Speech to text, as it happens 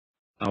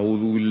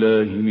أعوذ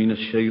بالله من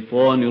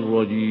الشيطان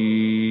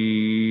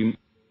الرجيم.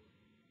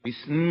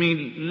 بسم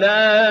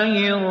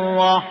الله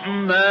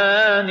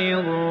الرحمن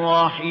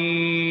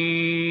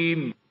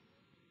الرحيم.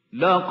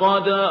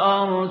 لقد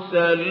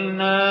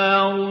أرسلنا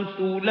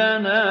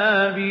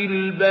رسلنا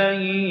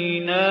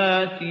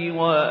بالبينات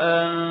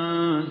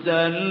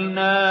وأنزلنا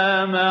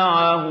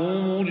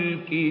معهم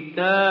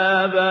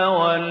الكتاب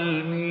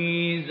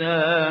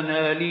والميزان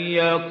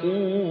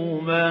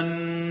ليقوم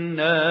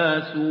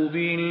الناس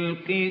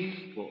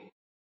بالقسط.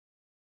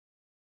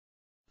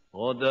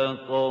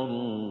 صدق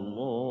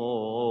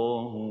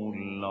الله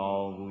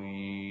العظيم.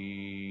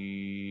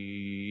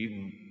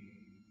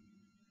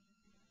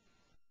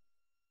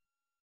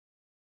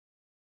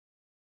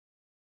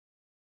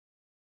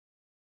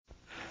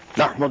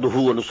 نحمده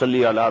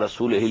ونصلي على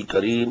رسوله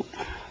الكريم.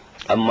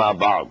 أما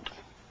بعد.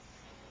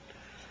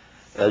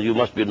 As you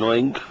must be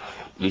knowing,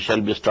 we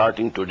shall be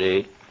starting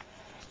today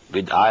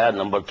with ayah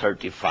number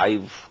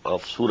 35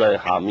 of Surah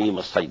Hamim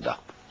as-Sajdah.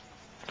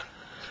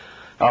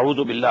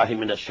 أعوذ بالله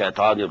من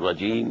الشيطان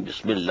الرجيم.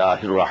 بسم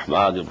الله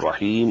الرحمن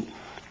الرحيم.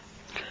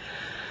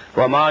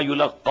 وما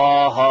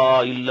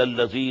يلقاها إلا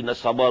الذين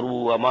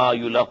صبروا وما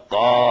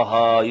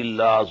يلقاها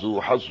إلا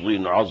ذو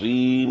حظ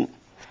عظيم.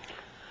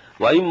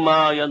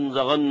 وإما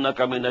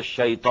ينزغنك من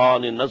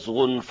الشيطان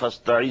نزغ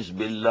فاستعذ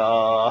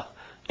بالله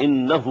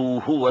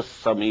إنه هو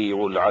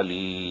السميع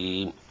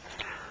العليم.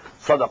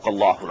 صدق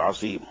الله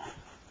العظيم.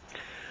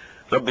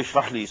 رب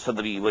اشرح لي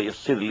صدري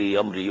ويسر لي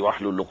أمري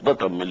واحلل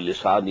عقدة من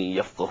لساني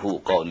يفقهوا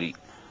قولي.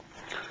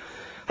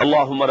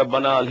 اللهم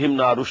ربنا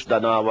ألهمنا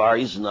رشدنا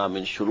وأعذنا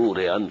من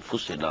شرور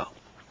أنفسنا.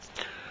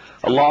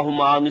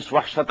 اللهم آنس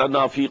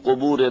وحشتنا في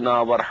قبورنا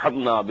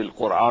وارحمنا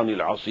بالقرآن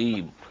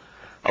العظيم.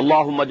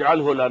 اللهم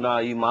اجعله لنا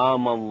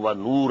إماما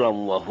ونورا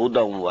وهدى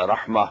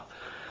ورحمة.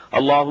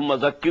 اللهم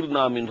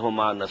ذكرنا منه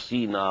ما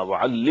نسينا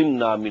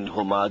وعلمنا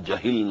منه ما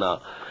جهلنا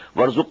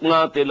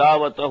وارزقنا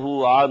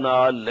تلاوته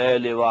آناء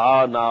الليل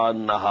وآناء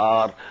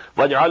النهار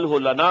واجعله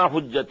لنا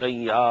حجة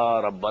يا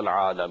رب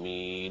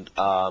العالمين.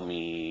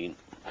 آمين.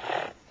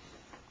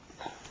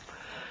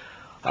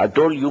 I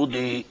told you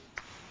the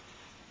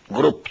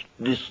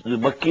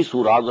Makki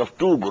surahs of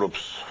two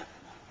groups,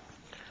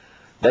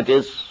 that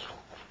is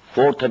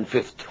fourth and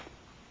fifth.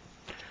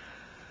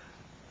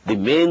 The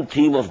main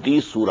theme of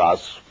these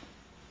surahs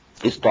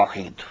is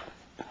Tawheed.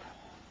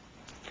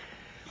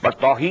 But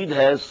Tawheed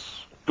has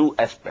two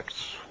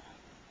aspects.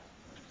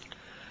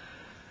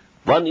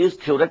 One is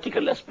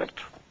theoretical aspect,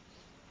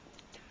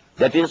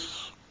 that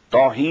is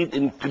Tawheed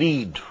in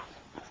creed,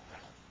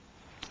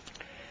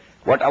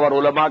 what our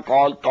ulama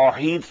call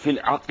Tawheed fil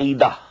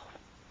Aqidah.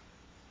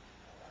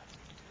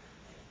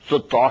 So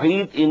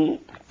Tawheed in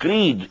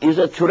creed is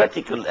a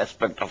theoretical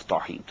aspect of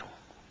Tawheed.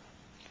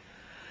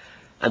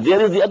 And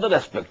there is the other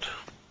aspect,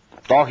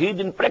 Tawheed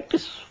in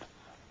practice.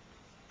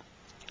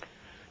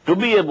 To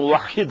be a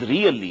muwahhid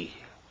really,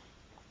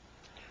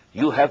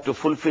 you have to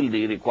fulfill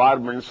the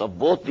requirements of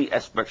both the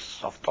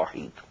aspects of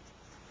Tawheed.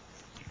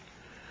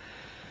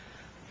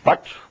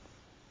 But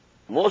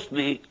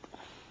mostly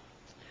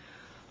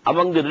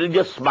among the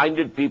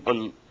religious-minded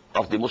people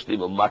of the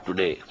Muslim Ummah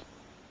today,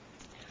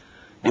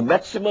 the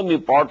maximum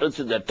importance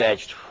is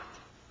attached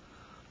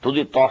to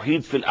the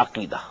Tawheed fil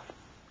Aqidah.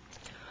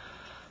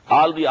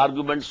 All the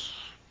arguments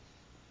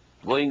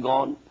going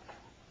on,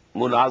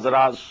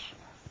 munazaras,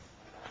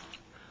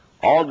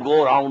 all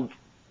go around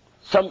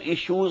some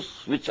issues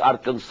which are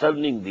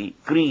concerning the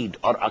creed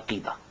or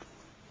Aqidah.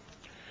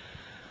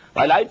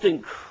 While I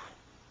think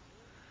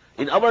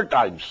in our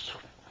times,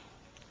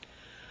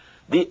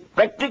 the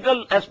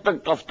practical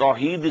aspect of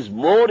Tawheed is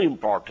more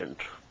important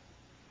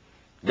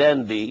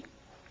than the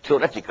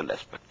theoretical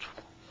aspect.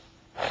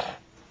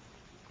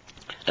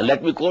 And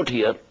let me quote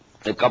here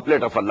a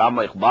couplet of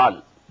Allama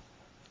Iqbal.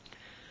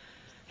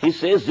 He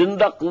says,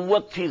 Zinda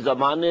quwwat thi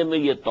zamane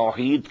mein ye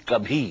Tawheed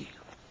kabhi.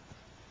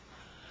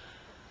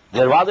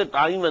 There was a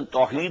time when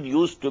Tawheed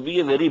used to be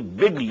a very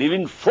big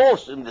living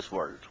force in this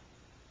world.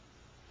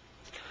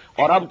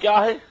 और अब क्या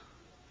है?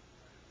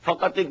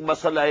 फकत एक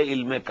मसला है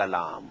इल्म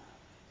कलाम.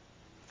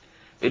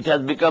 It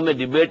has become a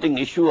debating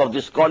issue of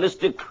the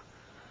scholastic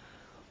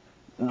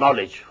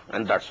knowledge,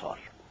 and that's all.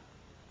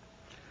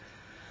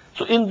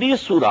 So in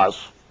these surahs,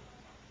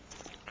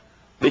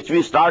 which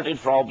we started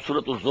from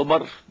Surah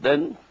Al-Zumar,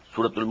 then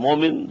Surah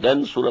Al-Mu'min,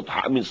 then Surah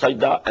Hamim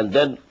Sajdah, and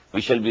then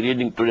we shall be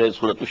reading today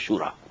Surah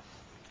Al-Shura.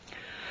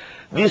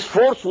 These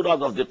four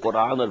surahs of the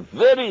Quran are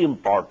very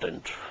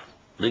important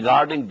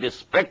regarding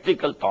this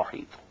practical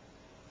Tawheed.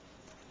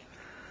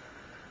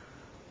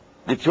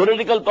 The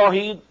theoretical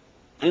Tawheed,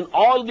 in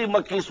all the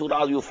Makki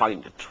surahs you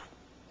find it.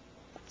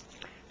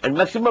 And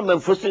maximum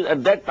emphasis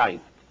at that time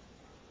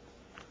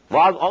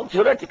was on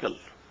theoretical,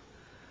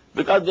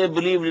 because they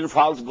believed in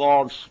false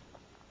gods,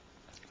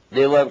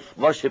 they were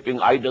worshipping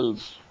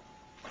idols,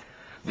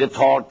 they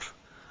thought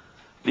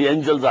the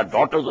angels are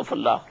daughters of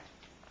Allah,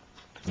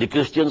 the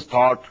Christians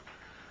thought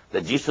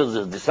that Jesus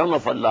is the son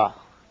of Allah,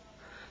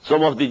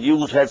 some of the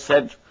Jews had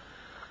said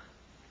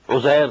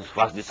Uzair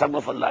was the son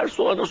of Allah, and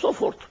so on and so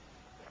forth.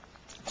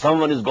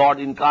 someone is God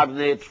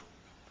incarnate.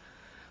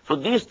 So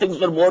these things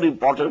were more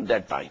important at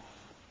that time.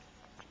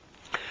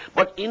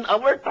 But in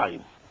our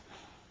time,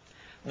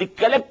 the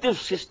collective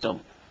system,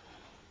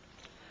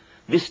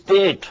 the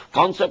state,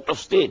 concept of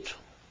state,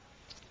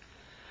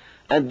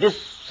 and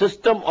this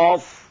system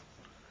of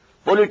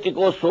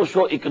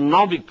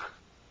politico-socio-economic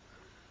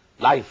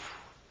life,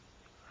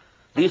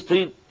 these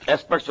three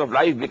aspects of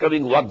life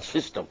becoming one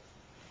system,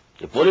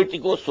 the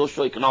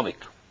politico-socio-economic,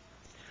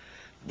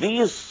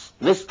 this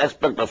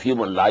aspect of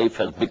human life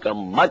has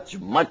become much,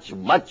 much,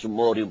 much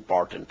more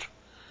important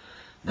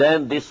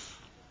than this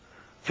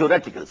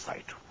theoretical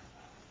side.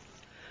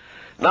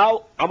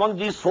 Now, among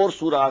these four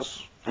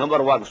surahs,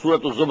 number one,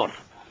 Surah Al-Zumar,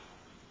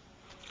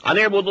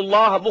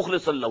 An'budullaha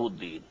mukhlisan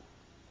lahuddin.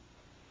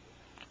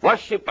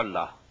 Worship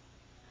Allah,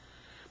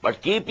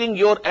 but keeping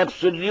your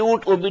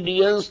absolute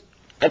obedience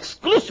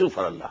exclusive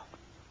for Allah.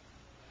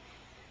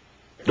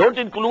 Don't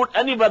include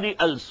anybody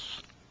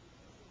else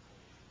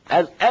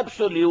as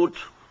absolute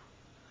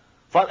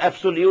for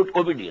absolute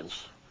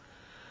obedience.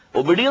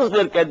 Obedience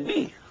there can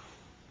be,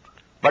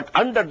 but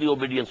under the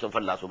obedience of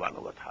Allah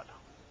subhanahu wa ta'ala.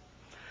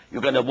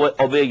 You can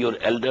obey your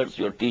elders,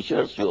 your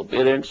teachers, your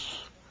parents,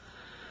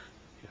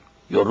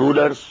 your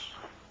rulers,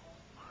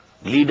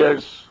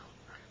 leaders,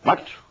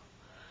 but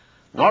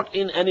not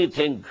in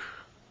anything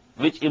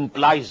which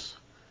implies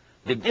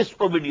the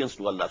disobedience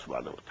to Allah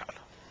subhanahu wa ta'ala.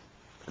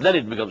 Then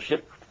it becomes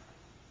shirk.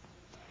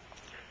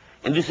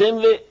 In the same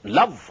way,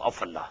 love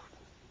of Allah.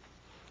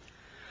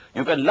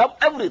 You can love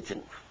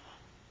everything.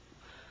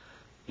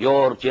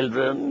 Your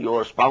children,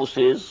 your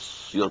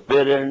spouses, your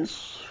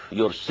parents,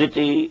 your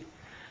city,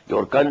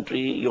 your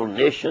country, your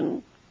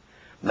nation,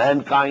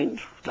 mankind.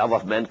 Love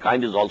of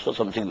mankind is also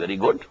something very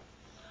good.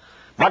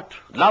 But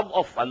love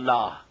of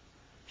Allah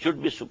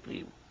should be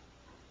supreme.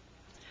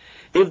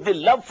 If the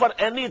love for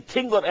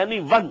anything or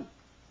anyone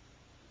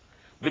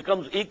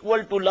becomes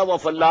equal to love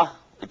of Allah,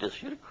 it is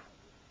shirk.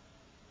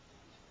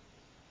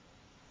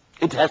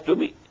 It has to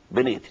be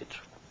beneath it.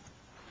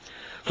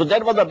 So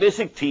that was the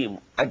basic theme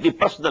at the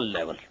personal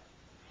level.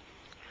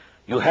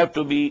 You have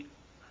to be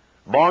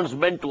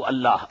bondsmen to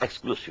Allah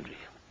exclusively.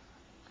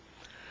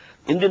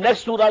 In the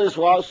next surah, this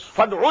was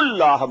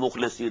Fad'ullaha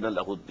mukhlisina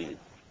lahuddin.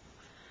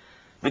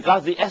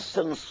 Because the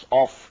essence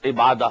of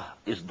ibadah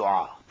is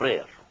dua,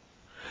 prayer.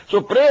 So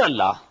pray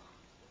Allah,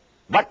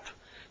 but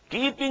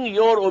keeping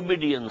your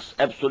obedience,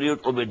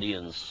 absolute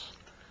obedience,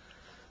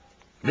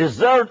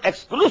 reserved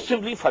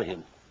exclusively for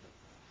Him.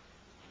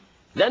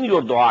 Then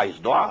your dua is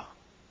dua.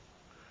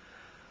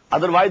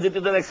 Otherwise it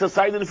is an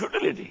exercise in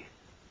futility.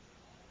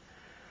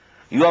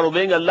 You are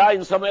obeying Allah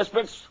in some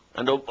aspects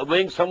and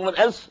obeying someone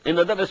else in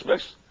other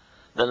aspects,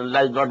 then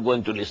Allah is not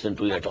going to listen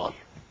to you at all.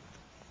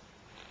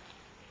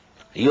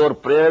 Your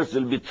prayers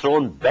will be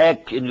thrown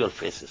back in your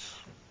faces.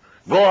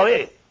 Go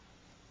away.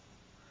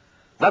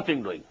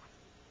 Nothing doing.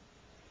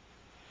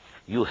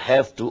 You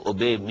have to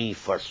obey me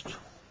first.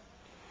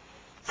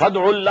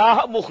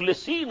 Fad'ullaha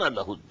mukhlisina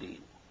lahuddin.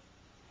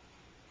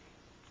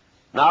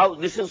 Now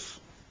this is,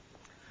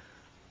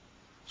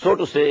 so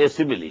to say, a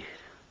simile.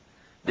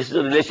 This is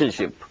a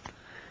relationship.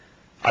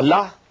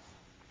 Allah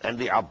and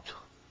the Abd.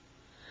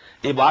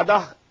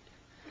 Ibadah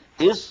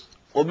is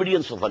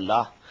obedience of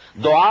Allah.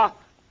 Dua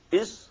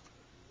is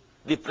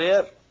the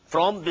prayer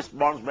from this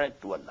bondsman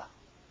to Allah.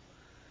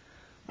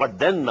 But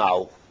then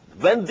now,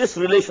 when this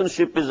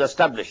relationship is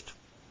established,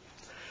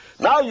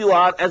 now you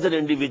are, as an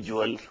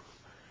individual,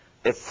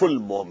 a full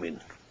mu'min.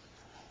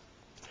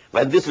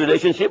 When this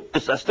relationship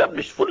is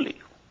established fully,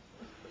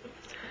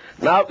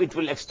 now it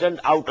will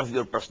extend out of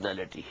your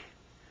personality.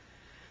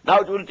 Now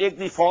it will take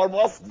the form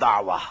of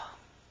da'wah.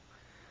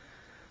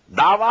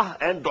 Da'wah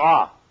and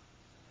dua,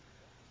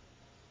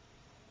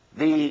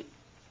 the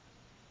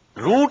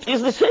root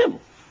is the same.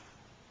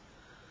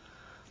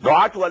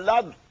 Dua to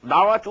Allah,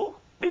 da'wah to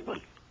people.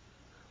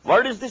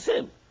 Word is the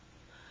same.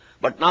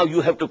 But now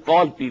you have to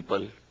call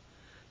people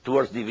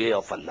towards the way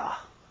of Allah,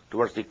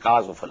 towards the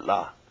cause of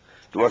Allah,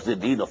 towards the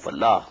deen of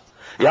Allah.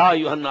 Ya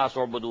ayyuhan nas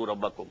u'budu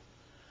rabbakum.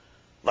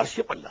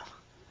 Worship Allah,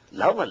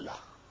 love Allah,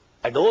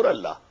 adore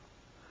Allah,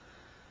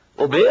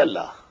 obey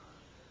Allah.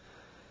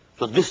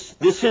 So this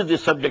is the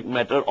subject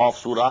matter of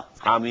Surah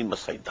Hamim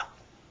As-Sajdah.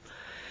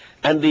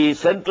 And the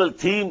central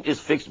theme is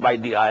fixed by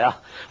the ayah,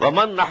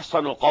 وَمَنْ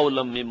أَحْسَنُ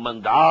قَوْلًا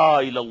مِّمَّنْ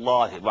دَعَا إِلَى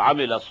اللَّهِ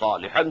وَعَمِلَ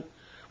صَالِحًا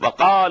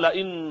وَقَالَ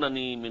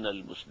إِنَّنِي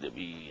مِنَ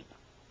الْمُسْلِمِينَ.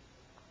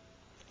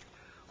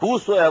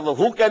 Whosoever,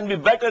 who can be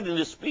better in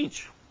his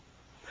speech?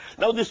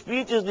 Now the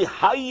speech is the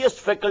highest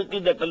faculty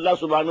that Allah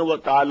subhanahu wa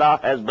ta'ala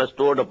has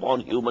bestowed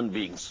upon human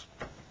beings.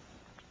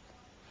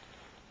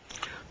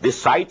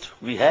 This sight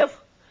we have,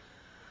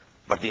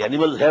 but the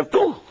animals have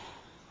too.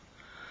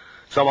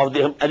 Some of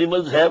the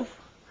animals have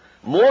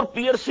more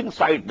piercing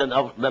sight than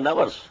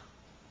ours.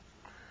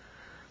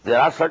 There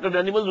are certain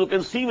animals who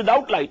can see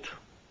without light.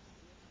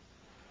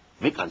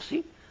 We can't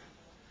see.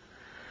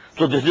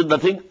 So this is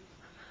nothing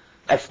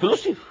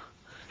exclusive.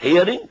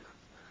 Hearing,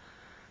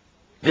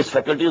 this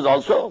faculty is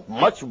also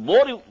much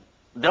more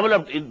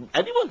developed in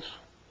animals.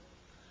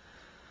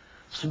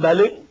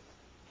 Smelling,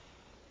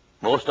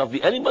 Most of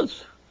the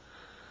animals,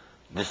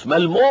 they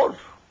smell more.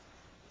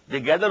 They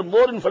gather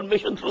more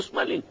information through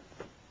smelling.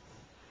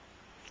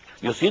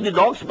 You see the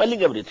dog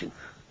smelling everything.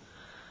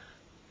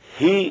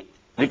 He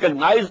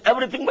recognizes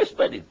everything by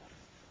smelling.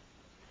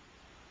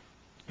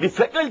 The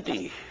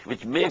faculty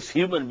which makes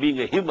human being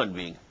a human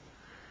being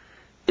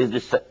is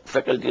the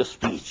faculty of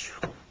speech.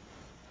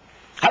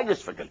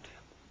 Highest faculty.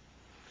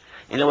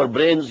 In our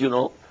brains,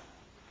 the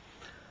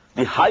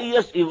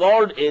highest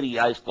evolved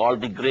area is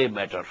called the gray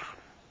matter.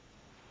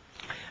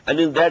 And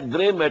in that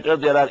gray matter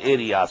there are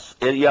areas.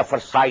 Area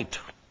for sight,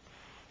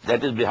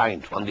 that is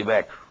behind, on the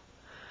back,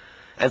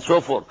 and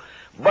so forth.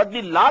 But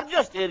the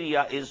largest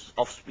area is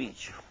of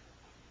speech.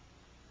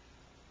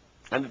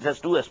 And it has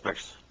two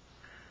aspects.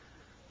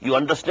 You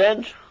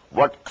understand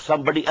what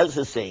somebody else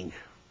is saying.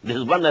 This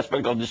is one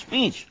aspect of the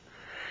speech.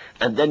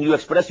 And then you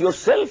express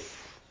yourself.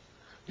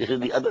 This is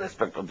the other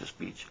aspect of the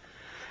speech.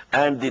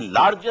 And the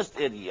largest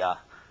area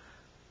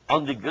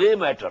on the gray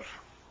matter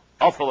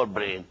of our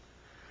brain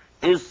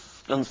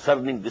is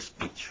concerning this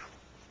speech.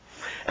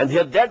 And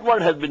here that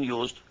word has been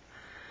used.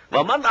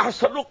 وَمَنْ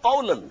أَحْسَنُ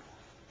قَوْلًا.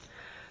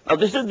 Now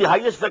this is the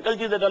highest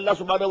faculty that Allah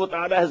subhanahu wa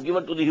ta'ala has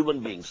given to the human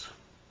beings.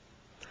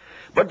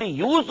 But the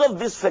use of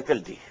this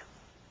faculty,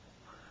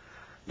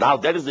 now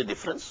that is the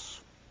difference.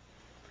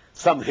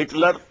 Some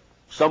Hitler,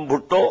 some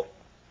Bhutto,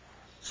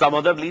 some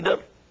other leader,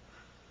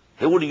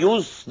 he would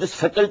use this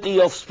faculty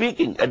of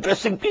speaking,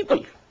 addressing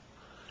people,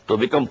 to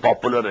become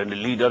popular and a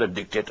leader and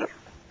dictator.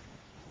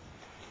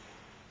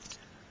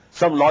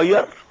 Some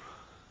lawyer,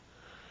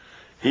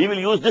 he will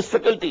use this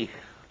faculty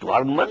to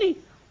earn money.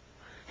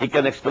 He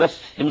can express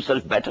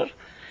himself better.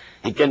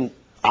 He can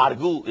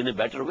argue in a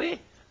better way.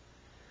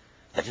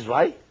 That is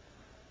why,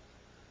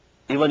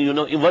 even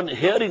one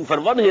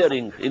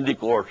hearing in the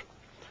court,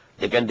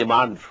 they can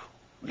demand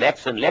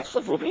lakhs and lakhs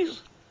of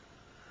rupees.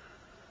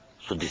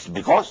 So this is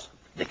because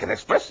they can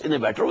express in a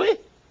better way.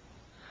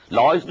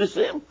 Law is the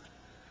same.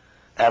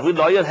 Every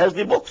lawyer has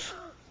the books.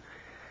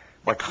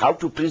 But how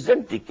to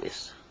present the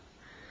case?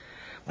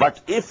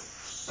 But if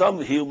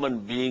some human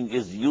being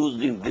is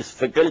using this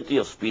faculty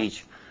of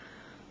speech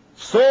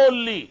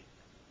solely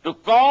to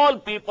call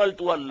people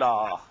to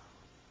Allah,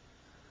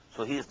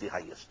 so he is the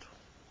highest.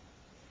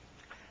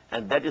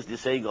 And that is the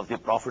saying of the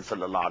Prophet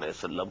sallallahu alaihi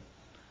wasallam,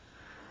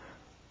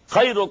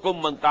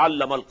 خَيْرُكُمْ مَنْ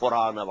تَعَلَّمَ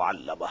الْقُرْآنَ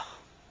وَعَلَّمَهُ.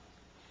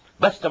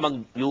 Best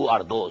among you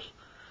are those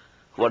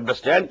who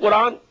understand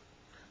Quran.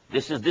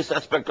 This is this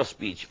aspect of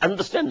speech,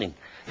 understanding.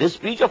 This is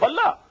speech of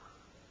Allah.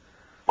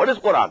 What is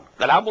Quran?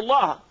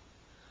 Kalamullah.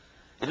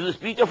 It is the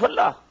speech of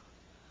Allah.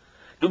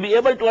 To be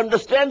able to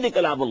understand the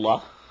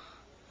Kalamullah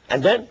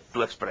and then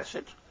to express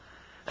it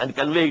and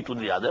convey it to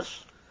the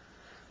others.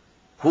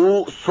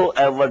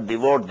 Whosoever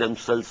devote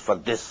themselves for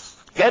this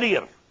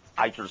career,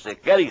 I should say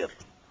career,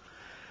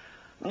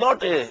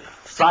 not a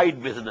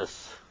side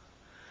business,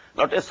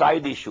 not a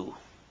side issue,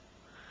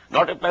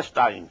 not a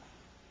pastime,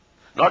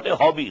 not a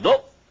hobby,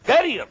 no,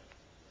 career.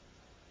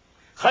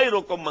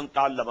 خَيْرُكُمْ مَنْ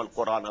تَعَلَّمَ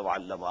الْقُرْآنَ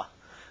وَعَلَّمَهُ.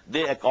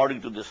 They,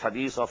 according to this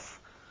hadith of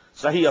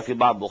Sahih of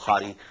Imam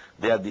Bukhari,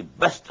 they are the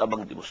best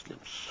among the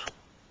Muslims.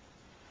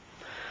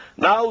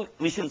 Now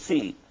we shall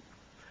see,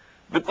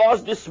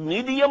 because this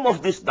medium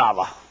of this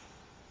dawah,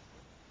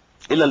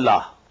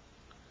 ilallah,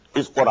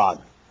 is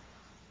Quran.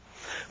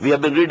 We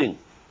have been reading,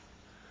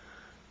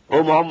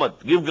 O Muhammad,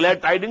 give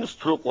glad tidings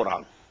through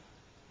Quran.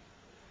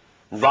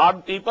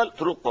 Warn people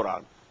through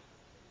Quran.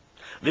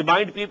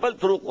 Remind people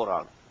through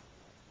Quran.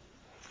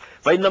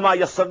 فَإِنَّمَا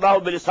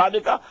يَسَّرْنَاهُ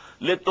بِلِسَانِكَ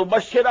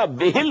لِتُبَشِّرَ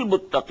بِهِ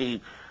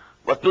الْمُتَّقِينَ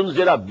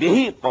وَتُنْزِرَ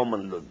بِهِ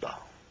قَوْمًا لُدًّا.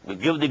 We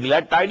give the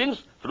glad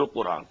tidings through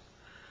Quran.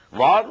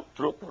 Warn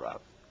through Quran.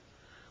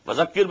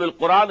 وَذَكِّرْ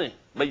بِالْقُرْآنِ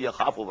مَنْ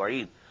يَخَافُ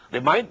وَعِيدٍ.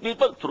 Remind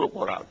people through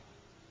Quran.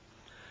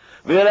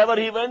 Wherever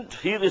he went,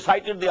 he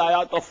recited the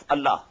ayat of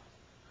Allah.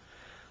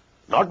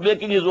 Not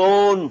making his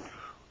own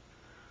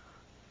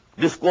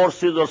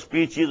discourses or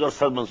speeches or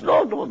sermons.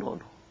 No.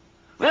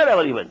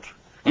 Wherever he went.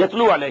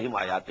 يَتْلُو عَلَيْهِمْ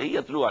آيَاتِهِ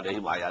يَتْلُو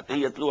عَلَيْهِمْ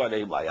آيَاتِهِ يَتْلُو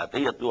عَلَيْهِمْ آيَاتِهِ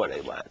يَتْلُو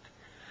عَلَيْهِمْ آيَاتِهِ.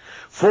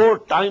 4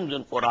 times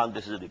in Quran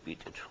this is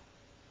repeated.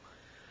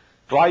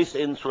 Twice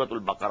in Surah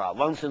Al-Baqarah,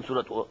 once in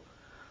Surah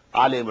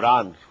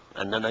Al-Imran,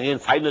 and then again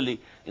finally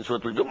in Surah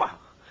Al-Jumu'ah.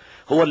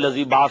 هُوَ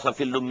الَّذِي بَعَثَ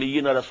فِي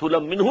الْأُمِّيِّينَ رَسُولًا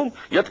مِّنْهُمْ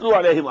يَتْلُو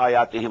عَلَيْهِمْ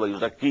آيَاتِهِ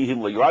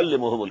وَيُزَكِّيهِمْ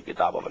وَيُعَلِّمُهُمُ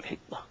الْكِتَابَ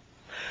وَالْحِكْمَةَ.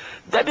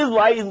 That is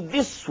why in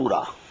this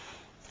surah,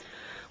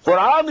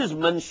 Quran is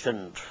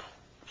mentioned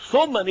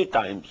so many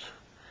times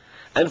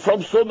and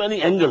from so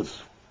many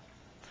angles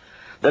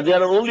that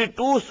there are only 2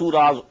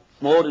 surahs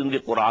more in the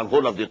Quran,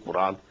 whole of the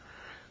Quran,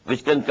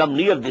 which can come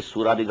near this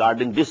surah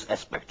regarding this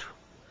aspect.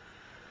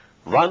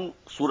 One,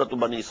 Surah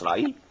Bani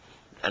Israel,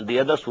 and the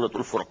other, Surah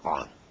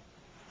Al-Furqan.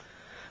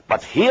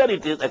 But here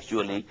it is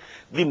actually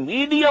the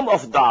medium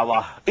of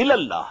dawah,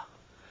 ilallah.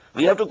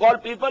 We have to call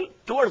people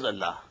towards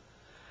Allah.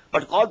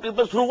 But call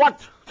people through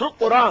what? Through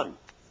Quran.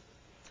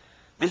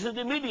 This is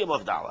the medium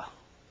of dawah.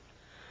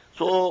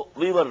 So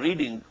we were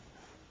reading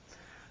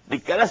the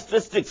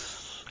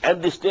characteristics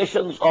and the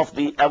stations of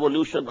the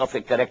evolution of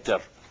a character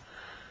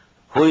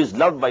who is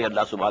loved by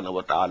Allah subhanahu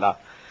wa ta'ala.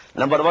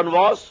 Number 1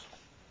 was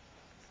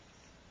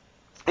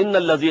إن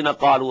الذين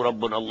قالوا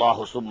ربنا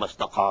الله ثم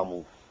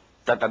استقاموا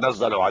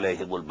تتنزل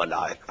عليهم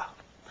الملائكة.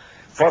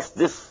 First,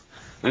 this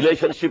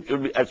relationship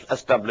should be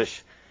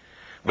established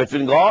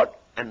between God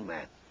and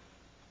man.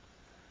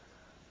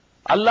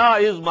 Allah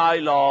is my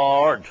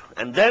Lord,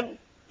 and then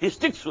he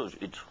sticks to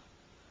it.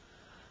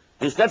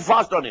 He's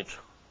steadfast on it.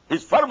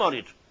 He's firm on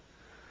it.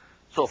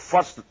 So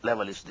first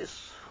level is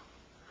this.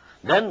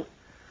 Then,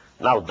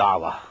 now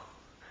dawah.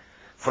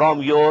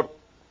 From your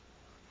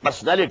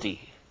personality,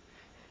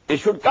 it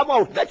should come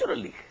out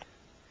naturally.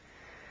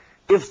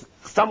 If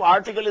some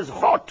article is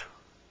hot,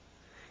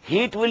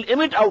 heat will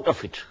emit out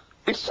of it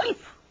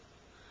itself.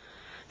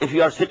 If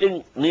you are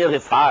sitting near a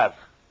fire,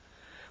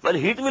 well,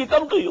 heat will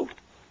come to you.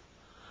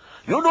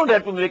 You don't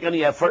have to make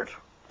any effort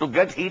to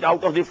get heat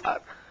out of the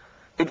fire.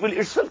 It will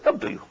itself come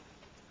to you.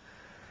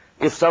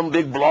 If some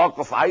big block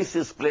of ice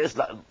is placed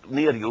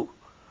near you,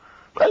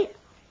 well,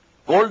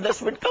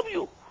 coldness will come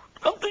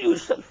to you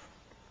itself.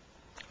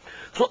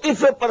 So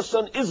if a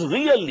person is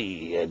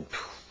really and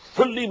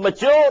fully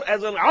mature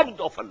as an abd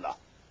of Allah,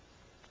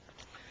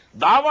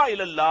 dawah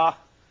ilallah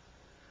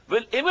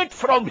will emit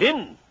from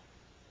him,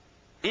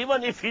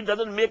 even if he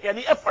doesn't make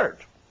any effort,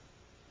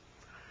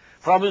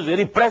 from his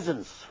very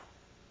presence,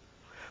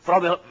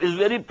 from his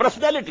very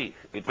personality,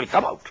 it will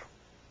come out.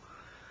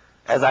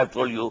 As I've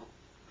told you,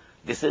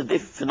 this is the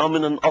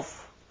phenomenon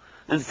of,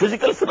 this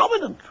physical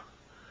phenomenon.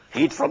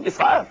 Heat from the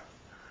fire,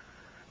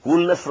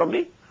 coolness from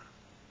the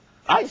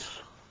ice.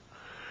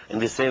 In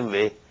the same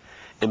way,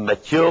 a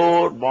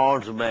mature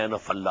bondsman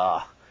of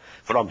Allah,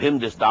 from him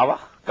this dawah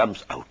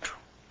comes out.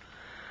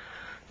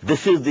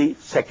 This is the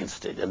second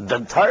stage. And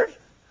then third,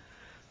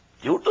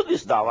 due to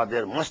this dawah,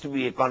 there must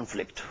be a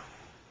conflict.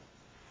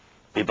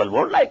 People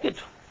won't like it.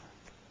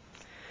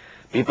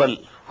 People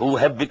who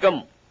have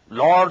become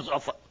lords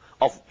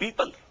of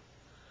people,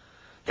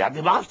 they are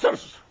the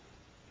masters.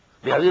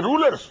 They are the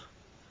rulers.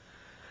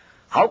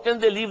 How can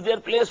they leave their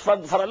place for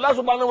Allah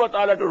subhanahu wa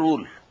ta'ala to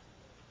rule?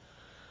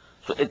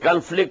 So a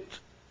conflict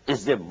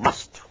is a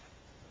must.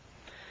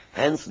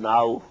 Hence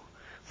now,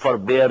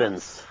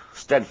 forbearance,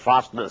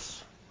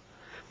 steadfastness,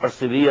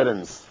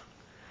 perseverance,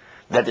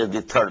 that is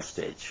the third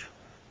stage.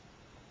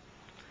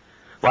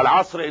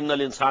 وَالْعَصْرِ إِنَّ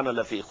الْإِنسَانَ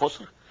لَفِي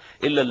خُسْرٍ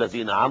إِلَّا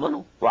الَّذِينَ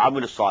آمَنُوا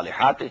وَعَمِلُوا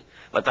الصَّالِحَاتِ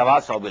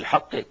وَتَوَاصَوْا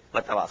بِالْحَقِّ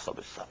وَتَوَاصَوْا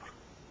بِالصَّبْرِ.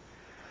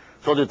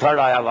 So the third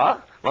ayah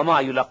was,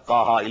 وَمَا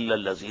يُلَقَّاهَا إِلَّا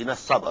الَّذِينَ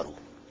صَبَرُوا.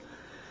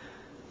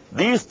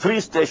 These three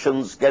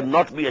stations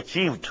cannot be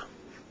achieved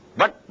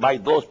but by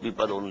those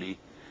people only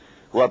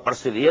who are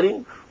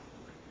persevering,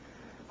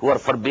 who are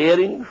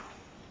forbearing,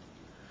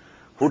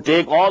 who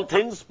take all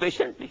things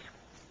patiently.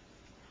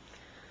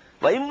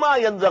 وَإِمَّا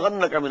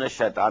يَنْزَغَنَّكَ مِنَ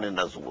الشَّيْطَانِ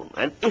نَزْغٌ.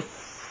 And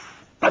if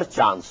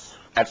perchance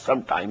at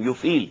some time you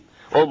feel,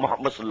 oh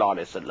Muhammad sallallahu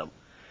alayhi wa sallam,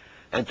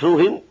 and through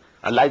him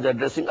Allah is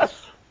addressing us,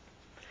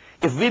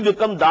 if we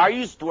become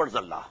da'is towards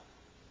Allah,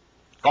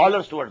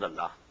 callers towards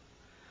Allah,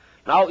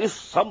 now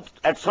if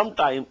at some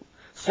time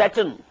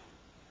Satan,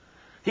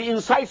 he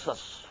incites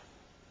us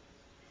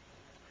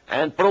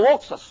and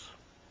provokes us,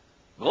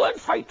 go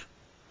and fight.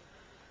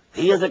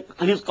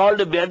 He's called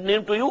a bad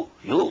name to you,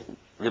 you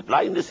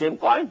reply in the same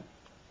coin.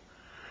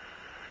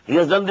 He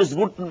has done this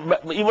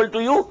evil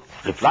to you,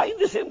 reply in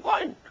the same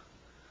coin.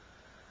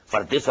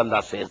 For this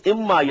Allah says,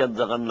 إِمَّا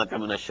يَنْزَغَنَّكَ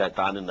مِنَ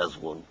الشَّيْطَانِ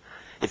نَزْغٌ.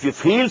 If you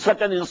feel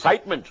such an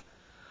incitement,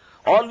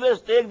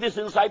 always take this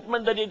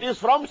incitement that it is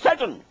from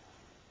Satan.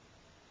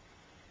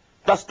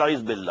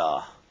 Tasta'iz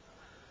billah.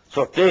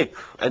 So take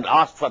and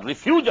ask for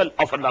refusal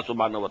of Allah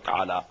subhanahu wa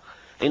ta'ala.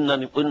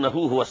 إِنَّهُ هُوَ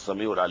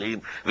السَّمِيعُ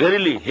الْعَلِيمُ.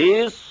 Verily, he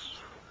is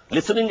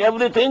listening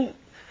everything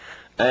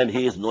and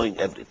he is knowing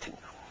everything.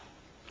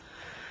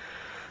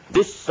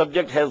 This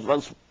subject has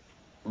once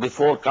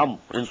before come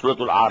in Surah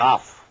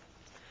Al-A'raf.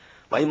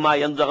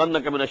 وَإِمَّا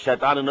يَنْزَغَنَّكَ مِنَ الشَّيْطَانِ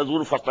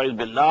نَزْغٌ فَاسْتَعِذْ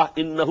بِاللَّهِ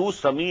إِنَّهُ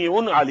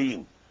سَمِيعٌ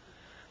عَلِيمٌ.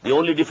 The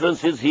only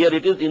difference is here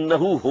it is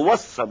إِنَّهُ هُوَ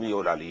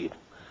السَّمِيعُ الْعَلِيمُ.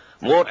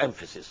 More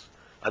emphasis.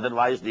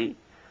 Otherwise the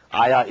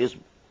ayah is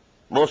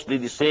mostly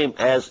the same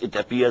as it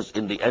appears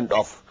in the end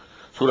of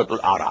Surah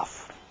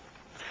Al-A'raf.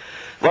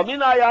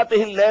 وَمِنْ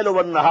آيَاتِهِ اللَّيْلُ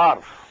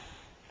وَالنَّهَارُ.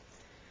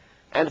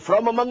 And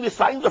from among the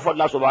signs of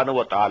Allah subhanahu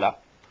wa ta'ala,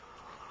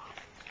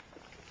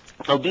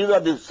 now these are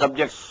the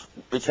subjects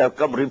which have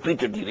come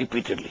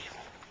repeatedly.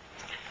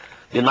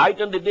 The night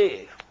and the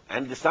day,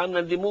 and the sun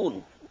and the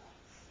moon.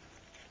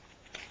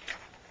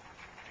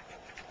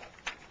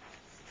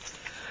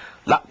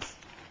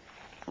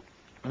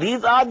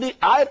 These are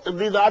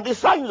the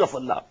signs of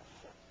Allah.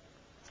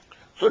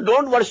 So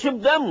don't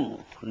worship them.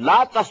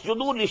 لا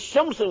تسجدوا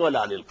للشمس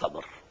ولا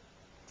للقمر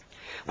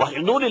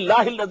واسجدوا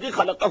لله الذي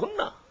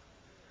خلقهن.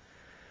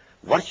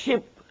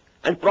 Worship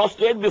and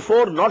prostrate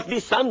before not the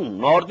sun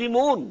nor the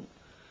moon.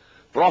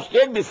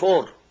 Prostrate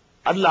before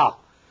Allah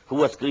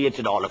who has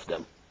created all of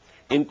them.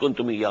 In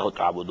kuntum iyyahu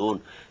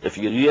ta'budun. If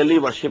you really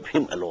worship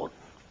him alone.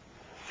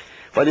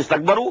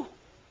 فَإِسْتَكْبَرُوا.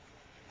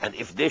 And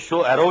if they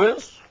show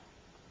arrogance,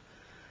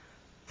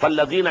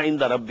 فَالَّذِينَ عِنْدَ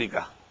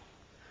رَبِّكَ.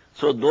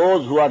 So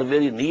those who are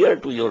very near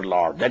to your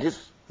Lord, that is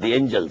the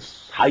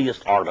angels,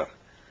 highest order.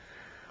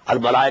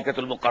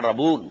 Al-Malaikatul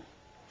Muqarrabun.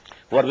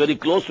 who are very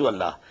close to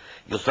Allah.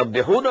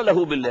 يُسَبِّحُونَ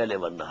لَهُ بِاللَّيْلِ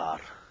وَالنَّهَارِ.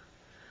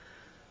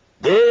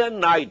 Day and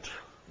night,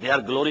 they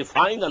are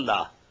glorifying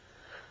Allah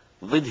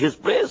with His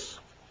praise.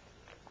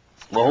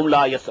 وَهُمْ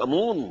لَا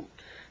يَسْأَمُونَ.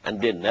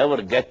 And they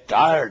never get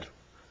tired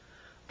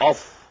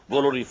of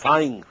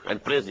glorifying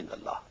and praising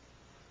Allah.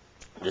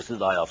 This is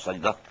the ayah of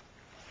Sajda.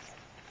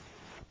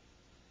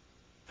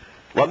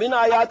 وَمِنْ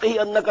آيَاتِهِ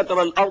أَنَّكَ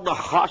تَرَى الْأَرْضَ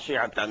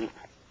خَاشِعَةً.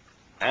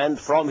 And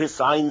from His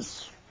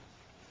signs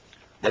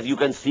that you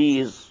can see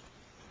is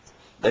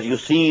that you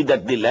see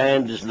that the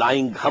land is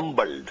lying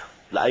humbled,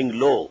 lying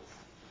low,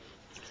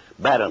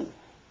 barren.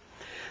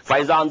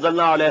 فَإِذَا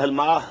أَنزَلْنَا عَلَيْهَا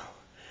الْمَاءَ.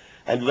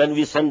 And when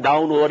we send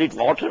down over it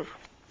water,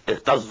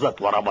 اهْتَزَّتْ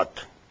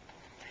وَرَبَتْ.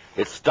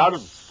 It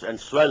stirs and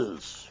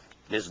swells.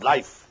 There's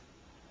life.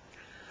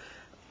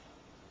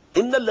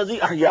 إِنَّ الَّذِي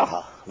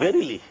أَحْيَاهَا.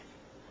 Verily,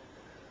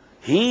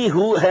 He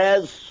who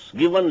has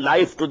given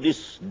life to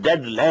this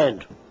dead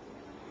land,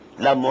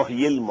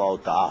 لَمُحْيِي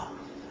الْمَوْتَى.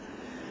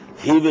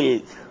 He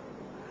will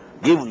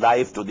give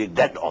life to the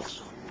dead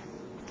also.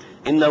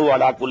 إِنَّهُ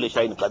عَلَى كُلِّ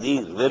شَيْءٍ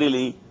قَدِيرٌ.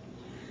 Verily,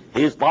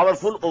 He is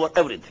powerful over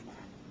everything.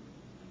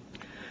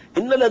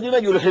 إِنَّ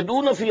الَّذِينَ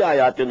يُلْحِدُونَ فِي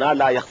آيَاتِنَا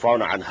لَا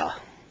يَخْفَوْنَ عَنْهَا.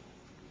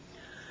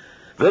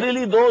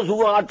 Verily, those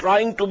who are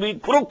trying to be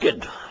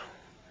crooked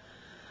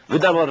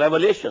with our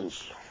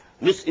revelations,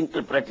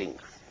 misinterpreting,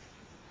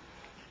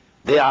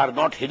 they are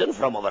not hidden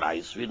from our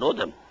eyes. We know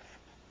them.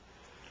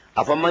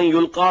 أَفَمَنْ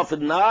يُلْقَى فِي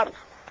النَّارِ.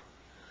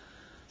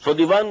 So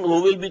the one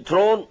who will be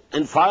thrown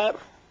in fire,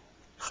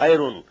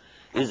 خَيْرٌ.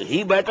 Is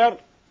he better?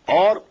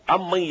 Or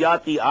أَمَّنْ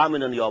يَاتِي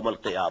آمِنًا يَوْمَ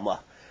الْقِيَامَةِ.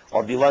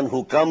 Or the one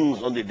who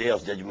comes on the day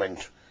of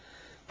judgment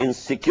in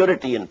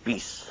security and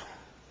peace.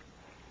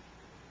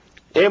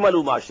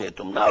 اعملوا ما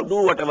شئتم. Now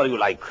do whatever you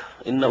like.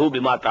 إِنَّهُ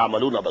بِمَا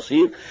تَعْمَلُونَ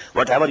بَصِيرٌ.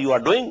 Whatever you are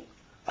doing,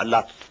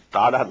 Allah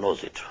Ta'ala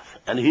knows it.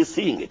 And He is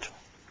seeing it.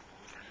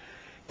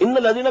 إِنَّ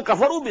الَّذِينَ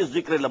كَفَرُوا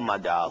بِالذِّكْرِ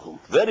لَمَّا جَاءَهُمْ.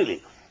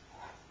 Verily,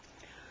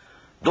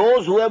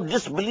 those who have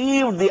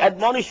disbelieved the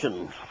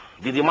admonition,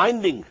 the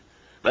reminding,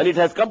 when it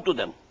has come to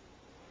them,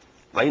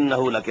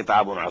 وَإِنَّهُ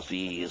لَكِتَابٌ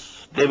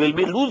عَزِيزٌ. They will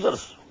be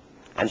losers.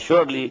 And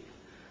surely,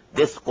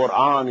 this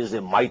Quran is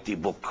a mighty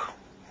book.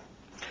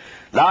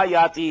 لا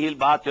يأتيه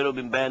الباطل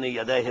من بين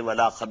يديه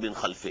ولا من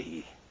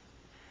خلفه.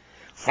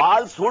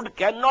 Falsehood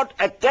cannot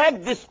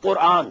attack this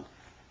Quran,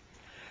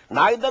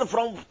 neither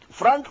from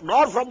front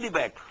nor from the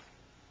back.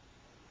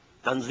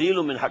 تنزيل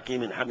من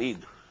حكيم حميد.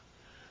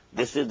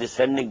 This is the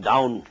sending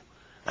down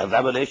a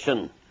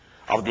revelation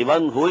of the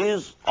one who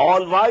is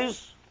all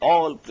wise,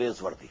 all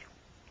praiseworthy.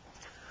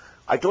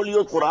 I told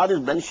you Quran is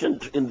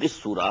mentioned in this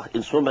surah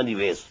in so many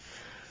ways.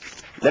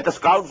 Let us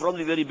count from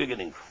the very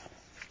beginning.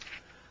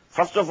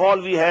 First of all,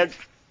 we had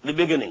the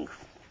beginning.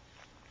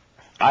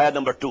 Ayah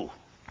number 2.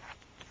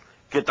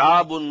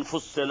 كِتَابٌ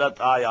فُصِّلَتْ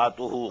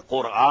آيَاتُهُ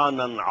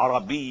قُرْآنًا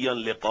عَرَبِيًّا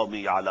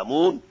لِقَوْمٍ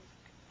يَعْلَمُونَ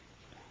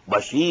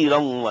بَشِيرًا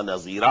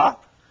وَنَذِيرًا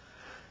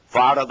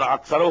فَأَعْرَضَ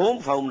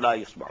أَكْثَرُهُمْ فَهُمْ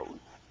لَا يَسْمَعُونَ.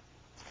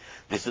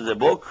 This is a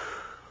book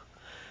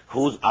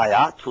whose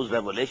ayat, whose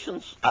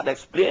revelations are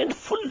explained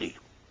fully.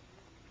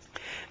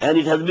 And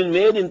it has been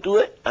made into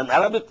an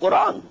Arabic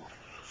Quran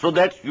so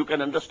that you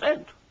can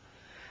understand.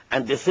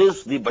 And this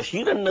is the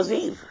Bashir and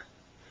Nazir.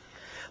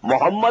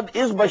 Muhammad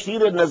is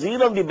Bashir and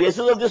Nazir on the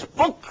basis of this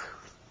book.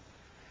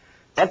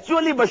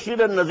 Actually, Bashir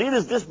and Nazir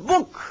is this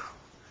book,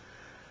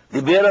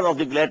 the bearer of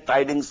the glad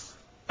tidings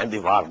and the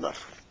warner.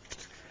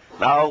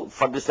 Now,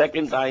 for the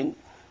second time,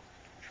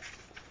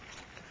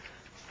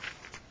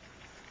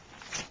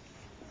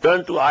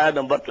 turn to ayah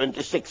number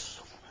 26.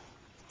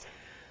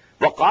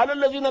 وَقَالَ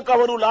الَّذِينَ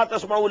كَفَرُوا لَا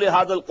تَسْمَعُوا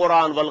لِهَذَا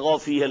الْقُرْآنِ وَالْغَوْا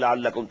فِيهِ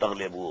لَعَلَّكُمْ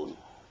تَغْلِبُونَ.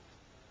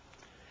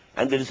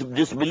 And the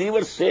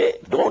disbelievers say,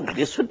 don't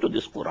listen to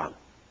this Quran.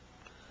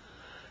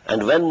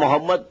 And when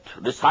Muhammad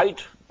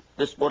recite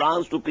this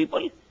Quran to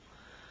people,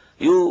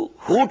 you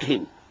hoot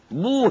him,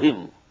 boo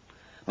him,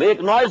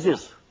 make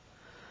noises,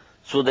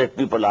 so that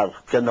people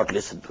cannot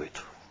listen to it.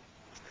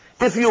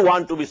 If you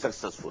want to be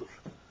successful,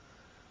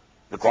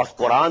 because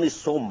Quran is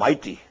so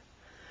mighty,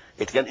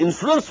 it can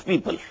influence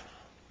people,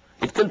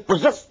 it can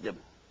possess them,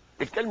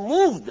 it can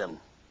move them,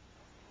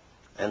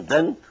 and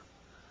then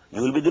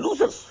you will be the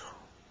losers.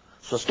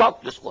 So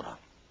stop this Quran.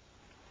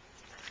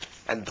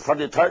 And for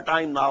the third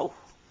time now,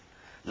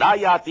 لا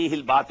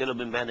يأتيه الباطل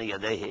من بين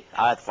يديه,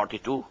 ayat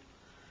 42.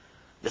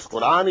 This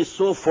Quran is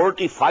so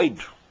fortified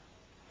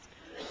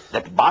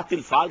that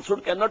batil,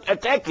 falsehood cannot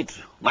attack it,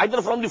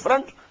 neither from the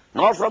front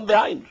nor from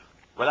behind.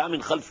 ولا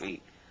من خلفه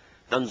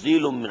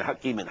تنزيل من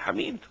حكيم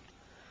حميد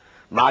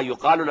ما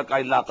يقال لك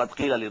إلا قد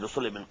قيل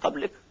لرسل من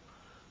قبلك.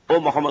 O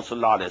Muhammad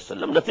sallallahu alayhi wa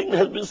sallam, nothing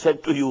has been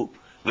said to you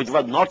which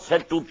was not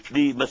said to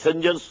the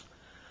messengers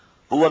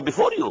who were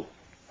before you.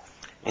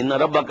 Inna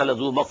rabbaka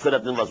lazu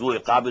maghfiratin wa zu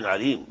iqabin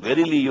alim.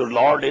 Verily your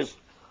Lord is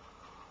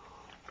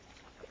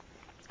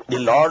the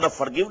Lord of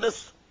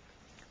forgiveness,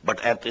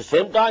 but at the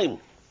same time,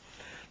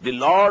 the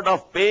Lord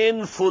of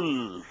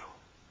painful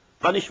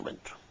punishment.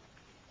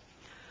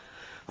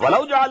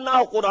 وَلَوْ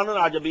جَعَلْنَاهُ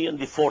قُرْآنًا عَجَبِيًّا,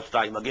 the fourth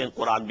time, again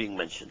Quran being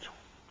mentioned.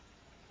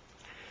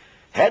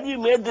 Had we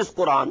made this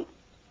Quran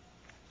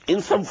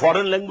in some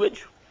foreign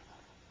language,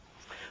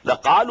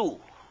 laqalu,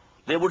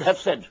 they would have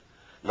said,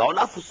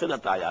 laula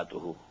fussilat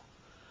ayatuhu.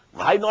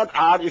 Why not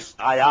are its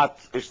ayat,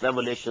 its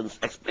revelations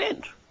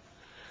explained?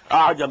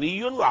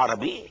 Ajamiyun wa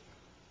Arabi.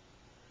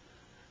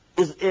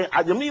 Is a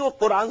Ajami or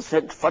Quran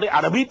sent for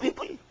Arabi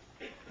people?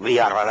 We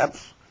are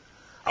Arabs.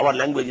 Our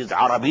language is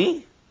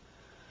Arabi.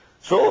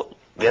 So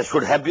there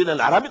should have been an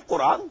Arabic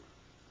Quran.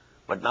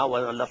 But now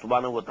when Allah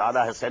subhanahu wa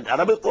ta'ala has sent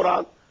Arabic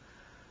Quran,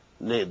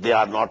 they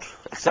are not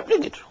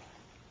accepting it.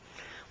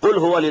 Qul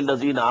huwa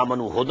lillazina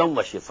amanu hudam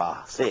wa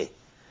shifa. Say,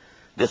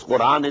 this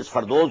Quran is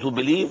for those who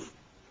believe,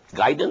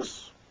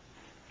 guidance,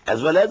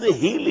 as well as a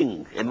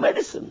healing, a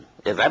medicine,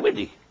 a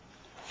remedy.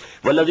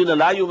 وَالَّذِينَ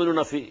لَا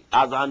يُؤْمِنُونَ فِي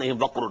آذَانِهِمْ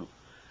وَقْرٌ.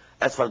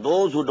 As for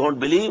those who don't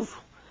believe,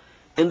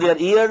 in their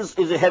ears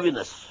is a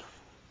heaviness.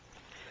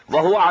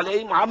 وَهُوَ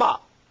عَلَيْهِمْ عَمَى.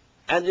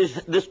 And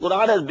this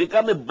Quran has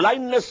become a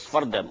blindness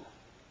for them.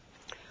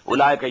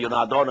 أُولَٰئِكَ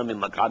يُنَادَوْنَ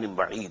مِن مَكَانٍ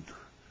بَعِيدٍ.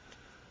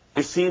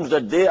 It seems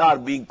that they are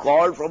being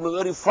called from a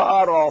very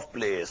far off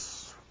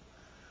place.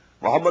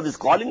 Muhammad is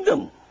calling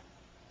them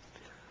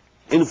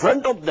in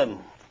front of them,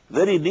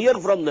 very near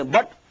from them,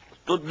 but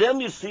to them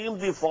it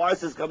seems the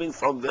voice is coming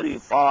from very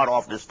far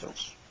off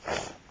distance.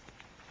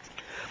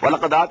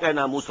 وَلَقَدْ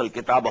آتَيْنَا مُوسَى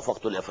الْكِتَابَ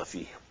فَاخْتُلِفَ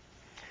فِيهِ.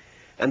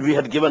 And we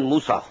had given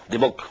Musa the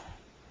book.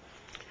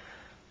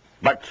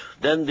 But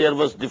then there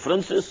was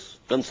differences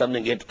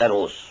concerning it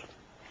arose.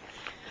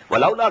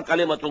 وَلَوْلَا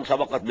كَلِمَةٌ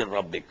سَبَقَتْ مِنْ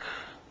رَبِّكَ.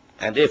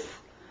 And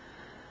if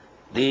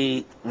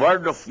the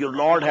word of your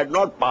Lord had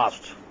not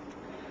passed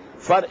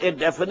for a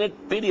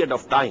definite period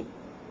of time,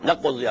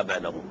 لَقُضِيَ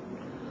بَيْنَهُمْ.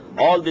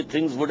 All the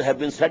things would have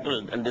been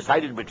settled and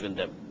decided between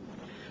them.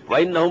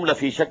 وَإِنَّهُمْ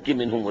لَفِي شَكٍّ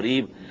مِّنْهُ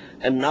مُرِيبٍ.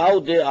 And now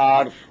they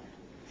are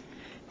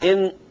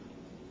in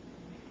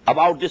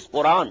about this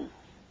Quran.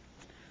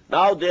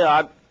 Now they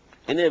are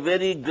in a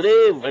very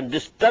grave and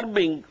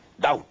disturbing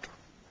doubt.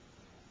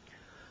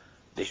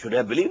 They should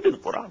have believed in the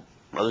Quran.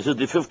 Now this is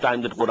the 5th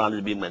time that Quran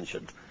is being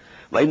mentioned.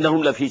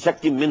 وَإِنَّهُمْ لَفِي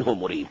شَكٍّ مِّنْهُ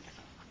مُرِيبٍ.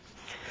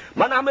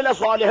 مَنْ عَمِلَ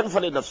صَالِحًا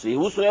فَلِنَفْسِهِ.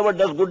 Whosoever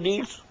does good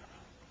deeds,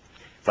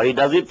 for he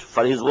does it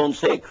for his own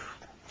sake,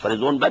 for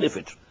his own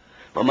benefit.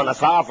 وَمَنْ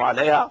أَسَاءَ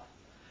فَعَلَيْهَا.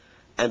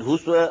 And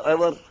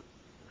whosoever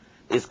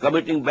is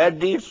committing bad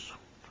deeds,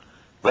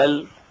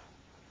 well,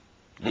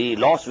 the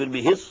loss will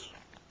be his.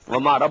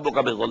 وَمَا رَبُّكَ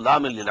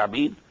بِظَلَّامٍ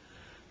لِلْعَبِيدِ.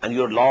 And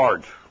your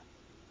Lord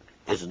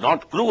is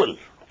not cruel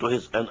to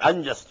his and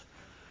unjust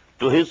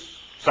to his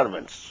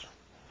servants.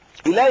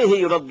 إِلَيْهِ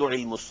يُرَدُّ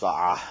عِلْمُ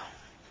السَّاعَةِ.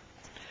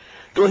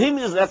 To him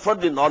is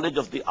referred the knowledge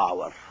of the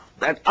hour.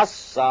 That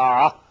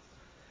as-sa'ah,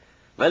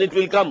 when it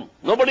will come.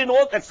 Nobody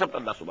knows except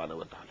Allah subhanahu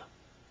wa ta'ala.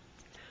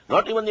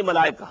 Not even the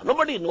malaika.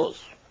 Nobody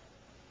knows.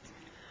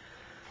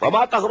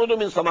 وَمَا تَخْرُجُ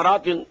مِن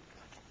ثَمَرَاتٍ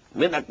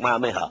مِنْ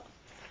أَكْمَامِهَا.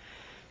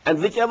 And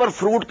whichever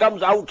fruit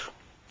comes out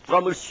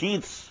from its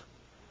sheaths.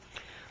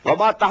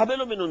 وَمَا تَحْمِلُ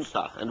مِنْ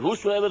أُنْثَىٰ. And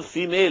whosoever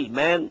female,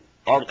 man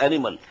or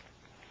animal,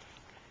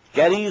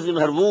 carries in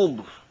her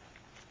womb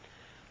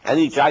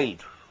any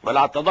child,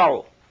 وَلَا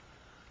تَضَعُ.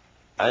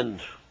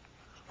 And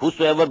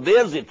whosoever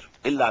bears it,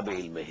 إِلَّا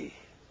بِعِلْمِهِ.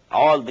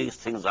 All these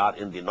things are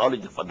in the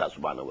knowledge of Allah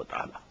subhanahu wa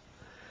ta'ala.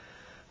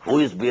 Who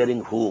is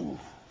bearing whom?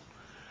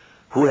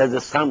 Who has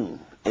a son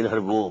in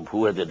her womb?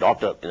 Who has a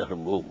daughter in her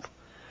womb?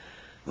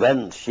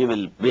 When she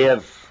will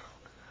bear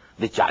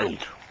the child.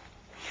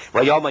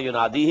 وَيَوْمَ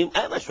يُنَادِيهِمْ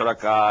أَيْنَ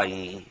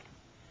شُرَكَائِي.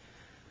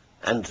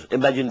 And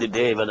imagine the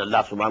day when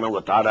Allah subhanahu wa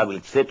ta'ala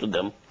will say to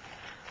them,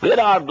 where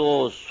are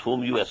those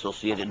whom you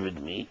associated with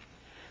me?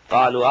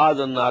 قَالُوا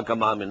آذَنَّا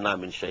كَمَا مِنَّا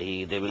مِنْ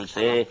شَهِيدٍ. They will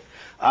say,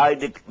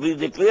 we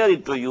declare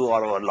it to you,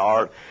 our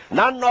Lord.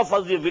 None of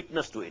us will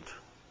witness to it.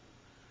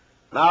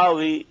 Now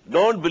we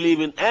don't believe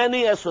in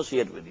any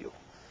associate with you.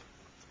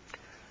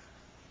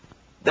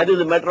 That is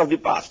a matter of the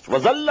past.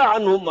 وَظَلَّ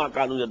عَنْهُمْ مَا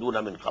كَانُوا يَدُونَ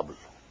مِنْ قَبْلِ.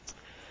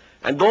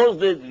 And those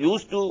they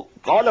used to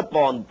call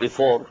upon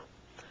before,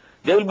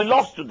 they will be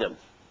lost to them.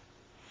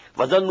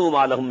 وَظَنُّوا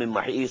مَا لَهُمْ مِنْ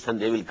مَحِيصٍ. And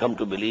they will come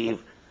to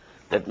believe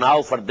that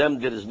now for them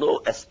there is no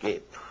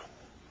escape.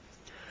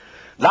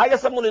 لَا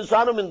يَسَمُّ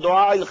الْإِنسَانُ مِنْ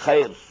دُعَاءِ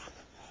الْخَيْرِ.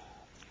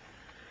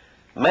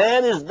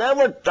 Man is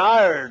never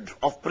tired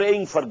of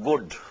praying for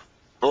good.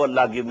 Oh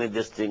Allah, give me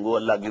this thing. Oh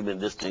Allah, give me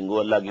this thing. Oh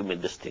Allah, give me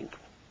this thing.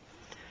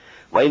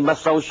 وَإِن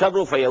مَسَّهُ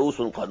الشَّرُّ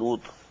فَيَئُوسٌ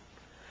قَنُوطٌ.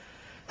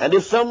 And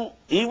if some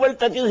evil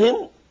touches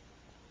him,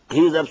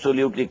 he is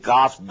absolutely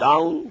cast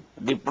down,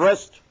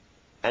 depressed,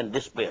 and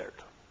despaired.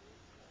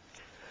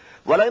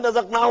 وَلَئِنْ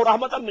أَذَقْنَاهُ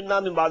رَحْمَةً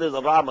مِنَّا مِنْ بَعْدِ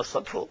ضَرَّاءٍ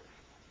مَسَّتْهُ.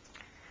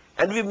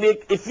 And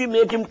if we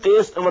make him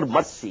taste our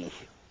mercy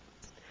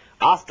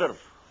after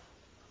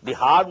the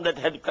harm that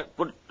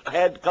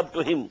had come to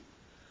him,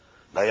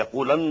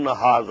 لَيَقُولَنَّ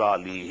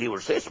هَذَا لِي. He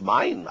would say, it's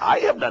mine. I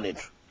have done it.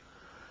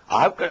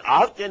 I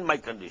have changed my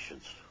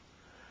conditions.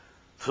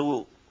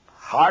 Through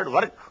hard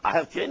work, I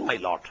have changed my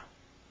lot.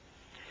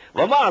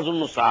 وَمَا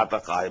أَظُنُّ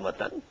السَّاعَةَ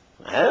قَائِمَةً.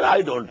 And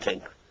I don't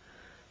think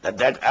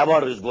that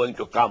hour is going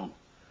to come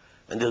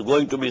and there's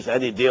going to be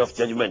any day of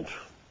judgment.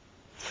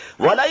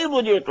 وَلَئِن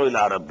رُجِعْتُ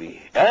إِلَىٰ رَبِّي.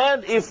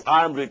 And if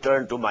I am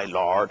returned to my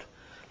Lord,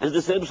 it's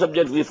the same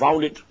subject, we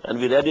found it and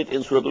we read it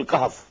in Surah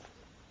Al-Kahf.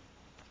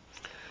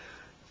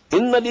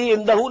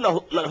 innani indahu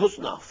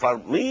lahusna. For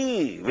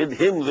me, with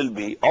him will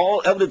be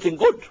everything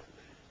good.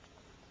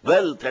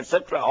 Wealth,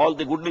 etc., all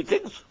the goodly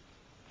things.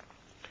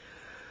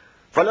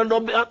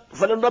 فَلَنُنَبِّئَنَّ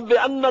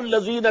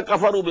الَّذِينَ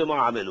كَفَرُوا بِمَا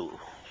عَمِلُوا.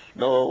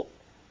 No,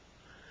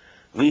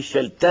 we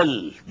shall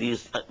tell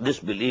these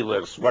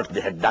disbelievers what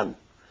they had done.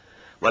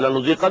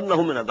 وَلَنُذِيقَنَّهُم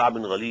مِّنْ عَذَابٍ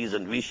غَلِيظٍ,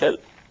 and we shall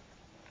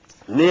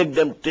make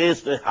them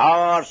taste a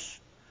harsh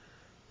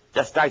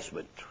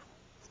chastisement.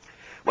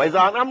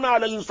 وَإِذَا أَنْعَمْنَا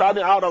عَلَى الْإِنسَانِ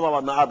أَعْرَضَ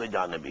وَنَأَىٰ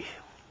بِجَانِبِهِ.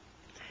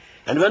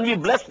 And when we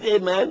bless a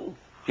man,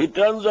 he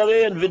turns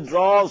away and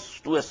withdraws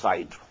to a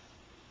side.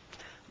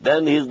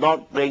 Then he is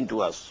not praying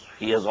to us.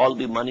 He has all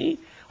the money,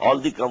 all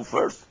the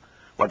comforts,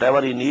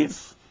 whatever he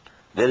needs,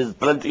 there is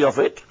plenty of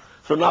it.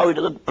 So now he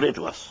doesn't pray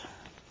to us.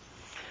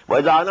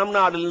 وَإِذَا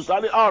أَنْعَمْنَا عَلَى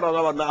الْإِنسَانِ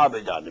أَعْرَضَ وَنَأَىٰ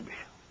بِجَانِبِهِ.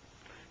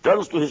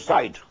 Turns to his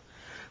side.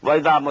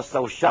 وَإِذَا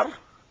مَسَّهُ الشَّرُّ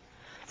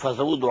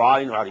فَذُو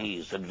دُعَاءٍ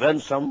عَرِيضٍ. And when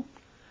some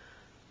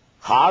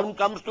harm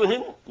comes to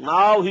him,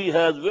 now he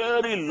has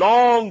very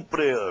long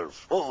prayers.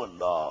 Oh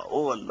Allah,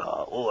 oh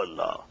Allah, oh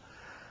Allah.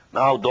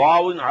 Now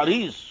du'a'un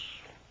ariz,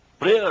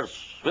 prayers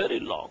very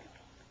long.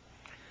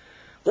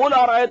 قُلْ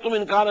أَرَأَيْتُمْ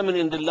إِنْ كَانَ مِنْ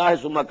عِنْدِ اللَّهِ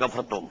ثُمَّ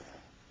كَفَرْتُمْ.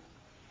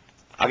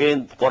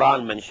 Again,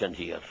 Quran mentioned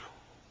here.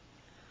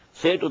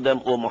 Say to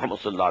them, O Muhammad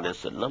sallallahu alayhi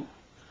wa sallam,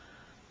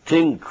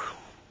 think,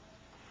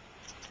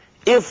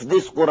 if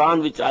this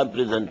Quran which I am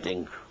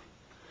presenting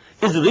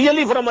is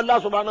really from Allah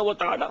subhanahu wa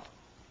ta'ala,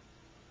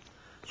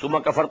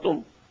 summa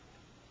kafartum,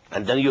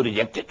 and then you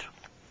reject it,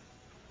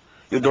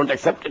 you don't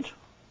accept it.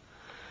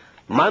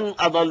 Man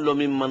adallu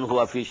mimman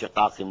huwa fi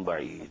shiqaqin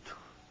ba'id.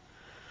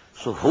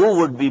 So who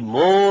would be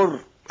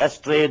more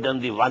astray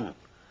than the one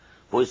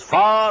who is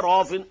far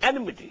off in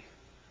enmity?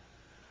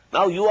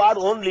 Now you are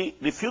only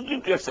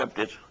refusing to accept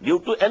it due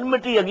to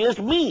enmity against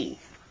me.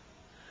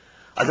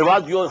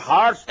 Otherwise your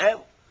hearts have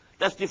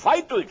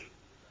testified to it,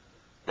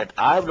 that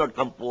I have not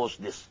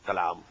composed this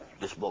kalam,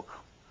 this book.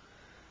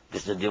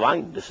 This is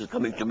divine. This is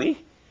coming to me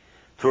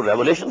through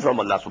revelation from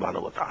Allah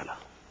subhanahu wa ta'ala.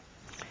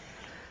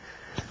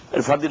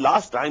 And for the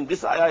last time,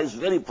 this ayah is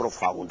very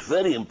profound,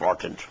 very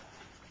important.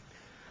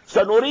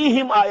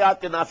 سَنُرِيهِمْ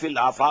آيَاتِنَا فِي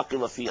الْآفَاقِ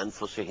وَفِي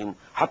أَنفُسِهِمْ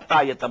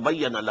حَتَّى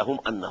يَتَبَيَّنَ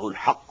لَهُمْ أَنَّهُ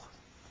الْحَقُّ.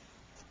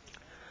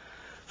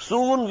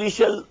 Soon we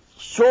shall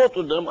show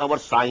to them our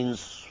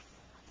signs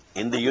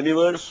in the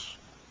universe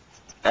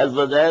as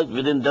well as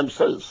within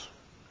themselves,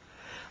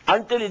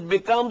 until it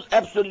becomes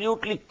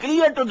absolutely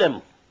clear to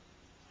them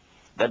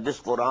that this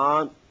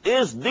Quran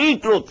is the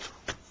truth.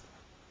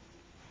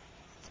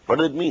 What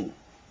does it mean?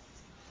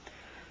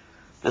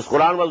 This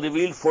Quran was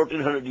revealed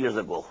 1400 years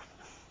ago.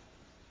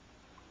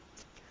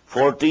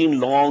 14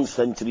 long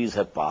centuries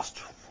have passed.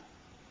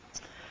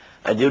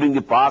 And during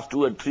the past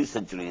 2 and 3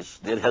 centuries,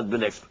 there has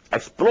been an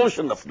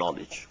explosion of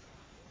knowledge.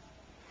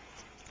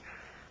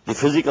 The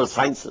physical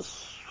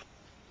sciences,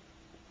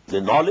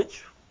 the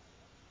knowledge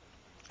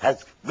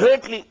has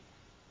greatly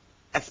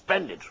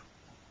expanded.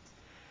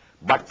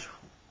 But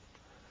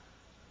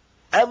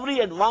every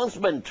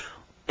advancement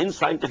in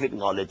scientific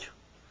knowledge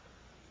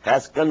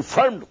has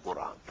confirmed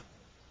Quran.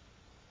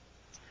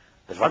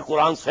 That's what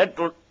Quran said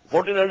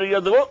 1400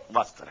 years ago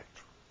was correct.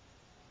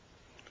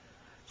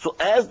 So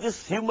as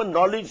this human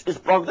knowledge is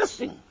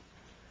progressing,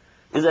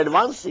 is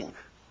advancing,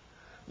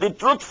 the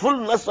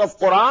truthfulness of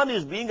Quran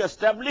is being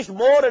established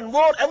more and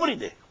more every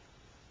day.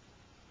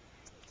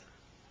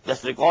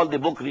 Just recall the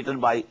book written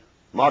by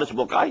Maurice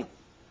Bucaille,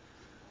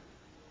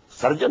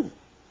 surgeon,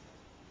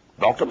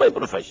 doctor by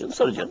profession,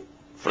 surgeon,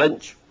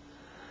 French.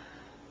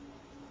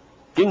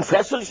 King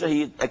Faisal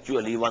Shaheed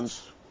actually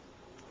once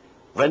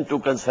went to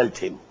consult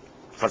him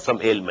for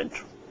some ailment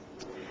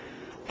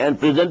and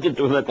presented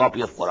to him a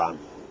copy of Quran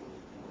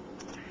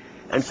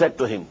and said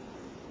to him,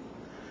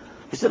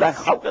 he said,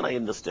 how can I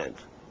understand?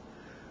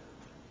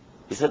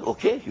 He said,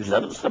 okay, you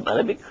learn some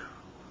Arabic.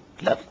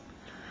 Learn.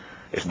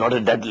 It's not a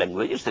dead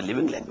language, it's a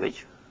living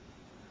language.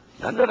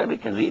 Learn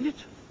Arabic and read it.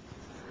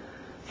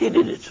 He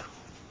did it.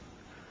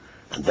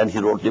 And then he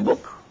wrote the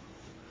book.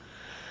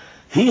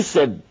 He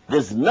said,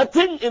 there's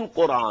nothing in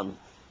Quran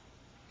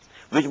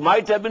which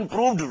might have been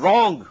proved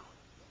wrong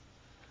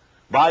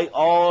by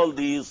all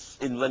these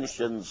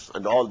inventions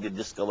and all the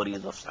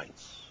discoveries of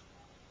science.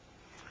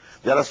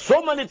 There are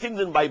so many things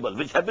in Bible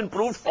which have been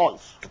proved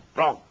false,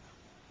 wrong.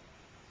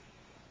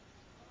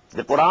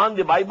 The Quran,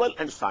 the Bible,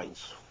 and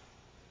science.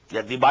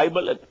 Yet the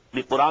Bible, and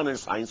the Quran, and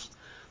science,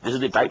 this is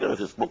the title of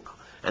his book.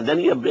 And then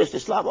he embraced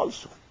Islam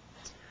also.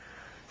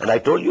 And I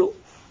told you,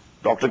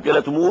 Dr.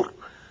 Kenneth Moore,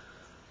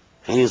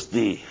 he is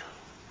the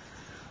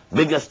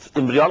biggest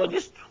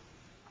embryologist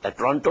at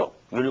Toronto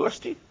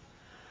University.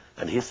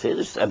 And he says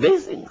it's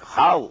amazing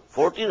how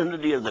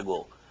 1400 years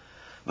ago,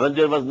 when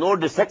there was no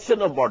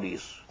dissection of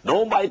bodies,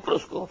 no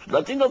microscopes,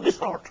 nothing of this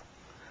sort,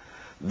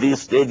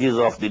 these stages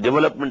of the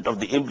development of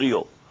the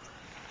embryo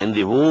in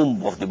the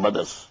womb of the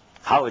mothers,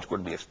 how it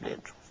could be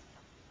explained.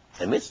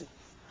 Amazing.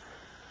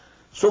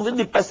 So with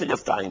the passage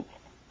of time,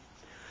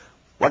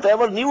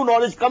 whatever new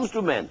knowledge comes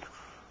to man,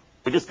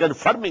 it is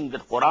confirming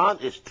that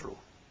Quran is true.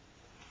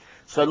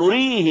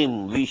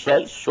 Sanurihim, we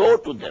shall show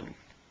to them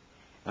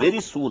very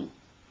soon.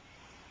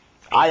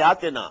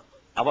 Ayatina,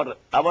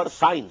 our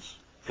signs,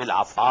 fil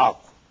afaq,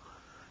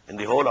 in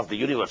the whole of the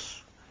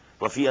universe,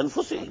 wa fi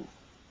anfusihim,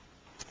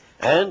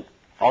 and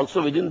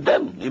also within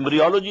them.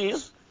 Embryology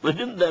is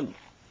within them.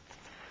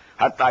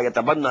 Hatta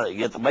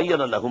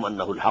yatabayyana lahum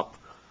annahu al-haq.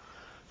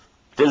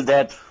 Till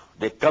that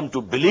they come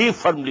to believe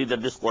firmly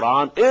that this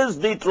Quran is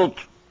the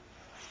truth.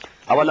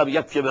 Awalam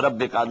yakfi bi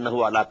rabbika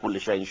annahu ala kulli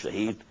shay'in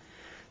shaheed.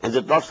 Is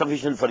it not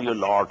sufficient for your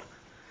Lord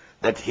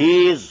that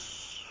He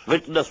is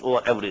witness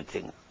over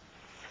everything?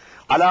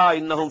 Ala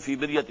innahum fi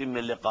miryatin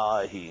min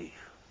liqa'ihi.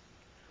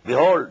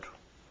 Behold,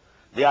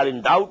 they are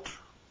in doubt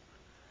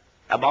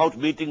about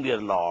meeting their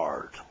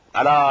Lord.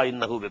 Ala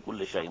innahu bi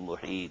kulli shay'in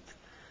muhit.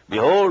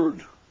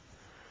 Behold,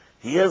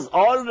 He has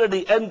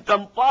already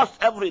encompassed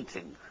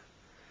everything.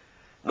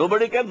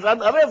 Nobody can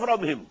run away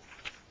from Him.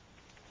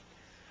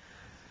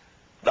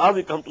 Now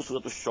we come to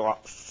Surah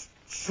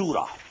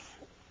Shura.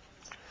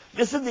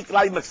 This is the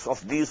climax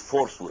of these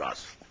 4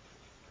 surahs.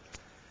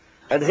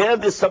 And here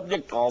the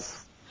subject of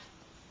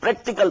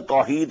practical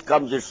Tawheed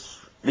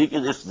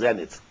reaches its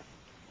zenith.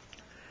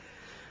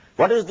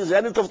 What is the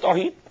zenith of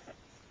Tawheed?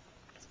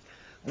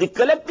 The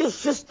collective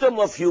system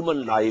of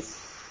human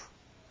life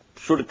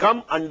should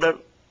come under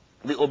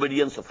the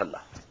obedience of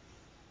Allah,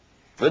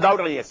 without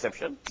any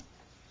exception.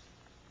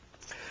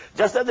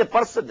 Just as a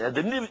person, as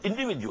an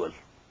individual,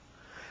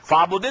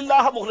 فَعْبُدِ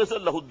اللَّهَ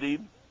مُخْلِصًا لَهُ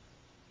الدِّينَ.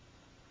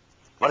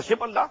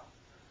 Worship Allah,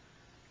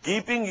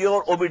 keeping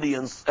your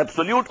obedience,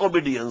 absolute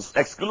obedience,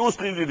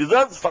 exclusively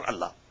reserved for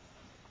Allah.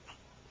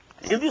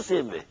 In the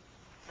same way,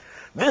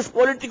 this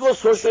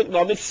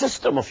politico-socio-economic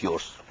system of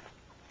yours,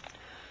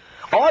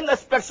 all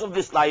aspects of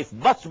this life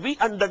must be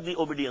under the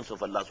obedience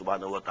of Allah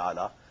subhanahu wa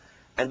ta'ala,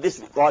 and this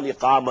we call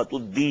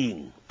iqamatul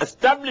deen,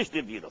 establish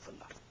the deen of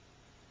Allah.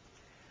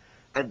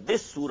 And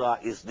this surah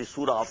is the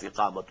surah of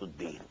iqamatul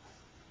deen.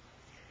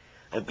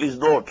 And please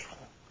note,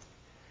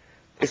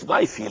 it's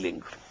my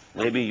feeling,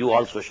 maybe you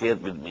also share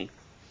with me,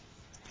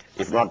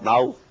 if not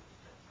now,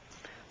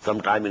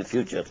 sometime in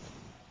future.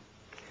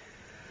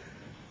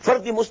 For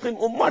the Muslim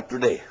Ummah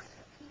today,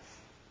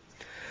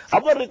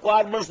 our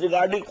requirements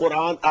regarding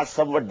Quran are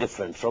somewhat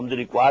different from the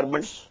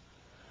requirements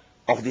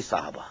of the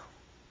Sahaba.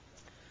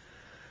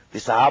 The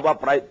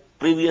Sahaba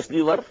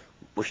previously were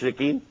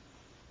mushrikeen,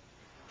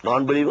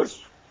 non-believers.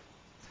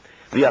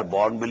 We are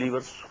born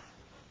believers.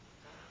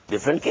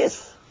 Different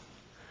case.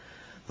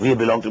 We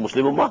belong to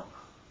Muslim Ummah.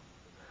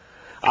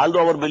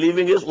 Although our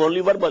believing is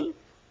only verbal,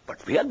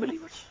 but we are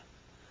believers.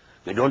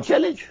 We don't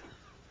challenge.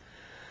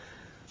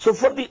 So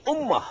for the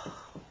Ummah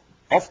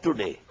of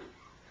today,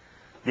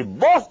 the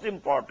most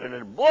important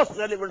and most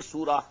relevant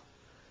surah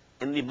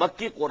in the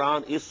Makki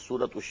Quran is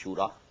Surah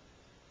Shura,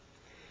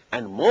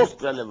 and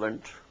most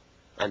relevant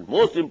and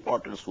most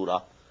important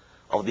surah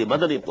of the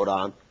Madani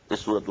Quran is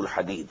Surah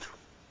Al-Hadid,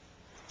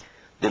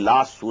 the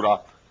last surah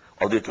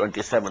of the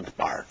 27th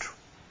part.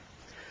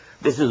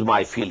 This is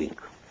my feeling.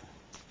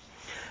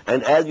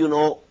 And as you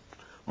know,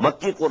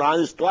 Makki Quran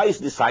is twice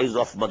the size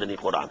of Madani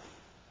Quran.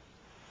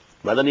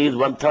 Madani is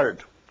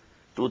 1/3,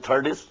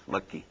 2/3 is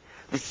Makki.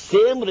 The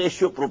same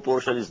ratio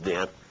proportion is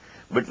there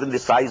between the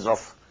size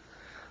of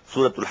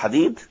Surah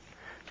Al-Hadid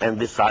and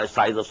the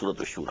size of Surah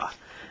Shura.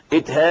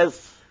 It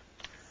has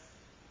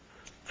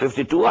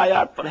 52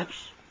 ayat perhaps.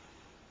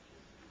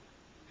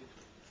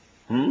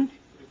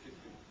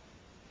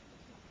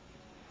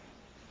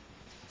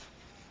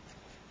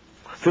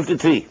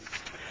 53.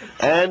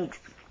 And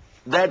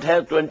that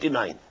has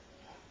 29.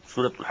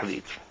 Surah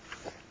Al-Hadid.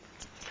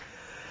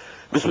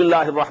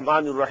 Bismillahir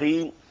Rahmanir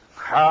Rahim.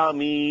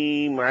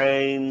 Hamim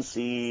Ain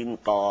Sin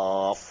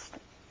Qaf.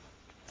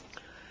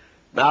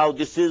 Now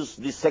this is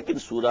the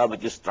second surah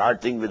which is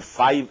starting with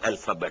 5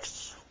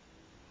 alphabets.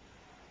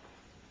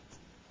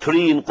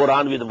 3 in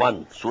Quran with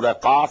 1. Surah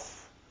Qaf,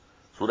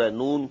 Surah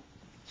Noon,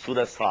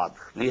 Surah Sad.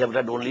 We have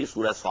read only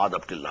Surah Sad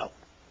up till now.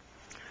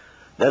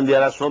 Then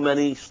there are so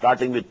many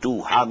starting with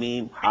 2.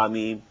 Hamim,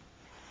 Hamim,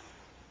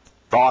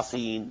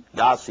 Tasin,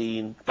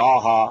 Yasin,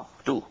 Taha,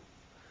 2.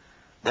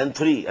 Then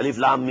 3. Alif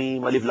Lam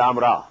Mim, Alif Lam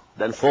Ra.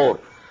 Then 4.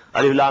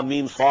 Alif Lam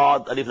Mim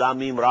Sad, Alif Lam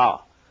Mim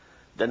Ra.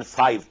 Then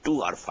 5.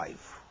 2 are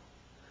 5.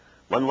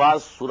 One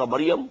was Surah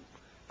Maryam,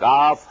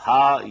 Kaf,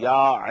 Ha,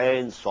 Ya,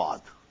 Ain,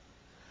 Sad.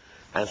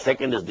 And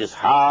second is this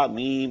Ha,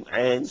 Mim,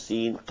 Ain,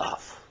 Sin,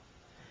 Qaf.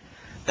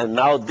 And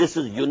now this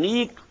is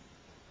unique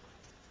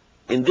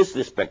in this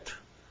respect.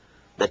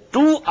 The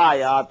 2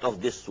 ayat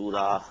of this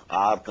surah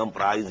are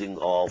comprising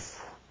of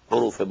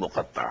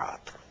huruf-e-muqatta'at.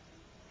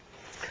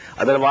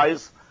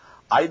 Otherwise,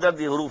 either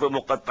the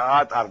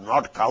huruf-e-muqatta'at are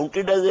not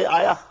counted as a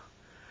ayah,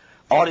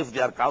 or if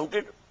they are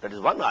counted, that is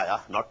 1 ayah,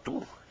 not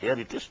 2. Here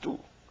it is 2.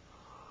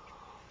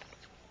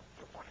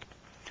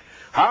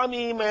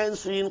 Hamim Ain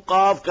Sin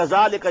Qaf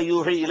kazalika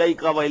yuhi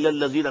ilayka wa ilal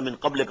lazina min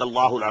qablika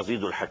Allahul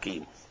Azizul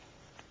Hakim.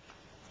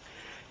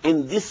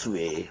 In this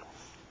way,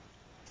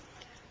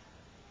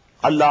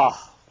 Allah,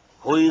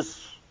 who is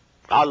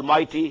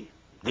Almighty,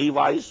 the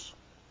Wise,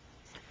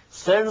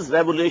 sends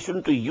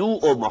revelation to you,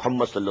 O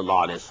Muhammad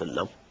sallallahu alaihi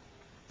wasallam,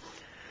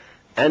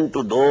 and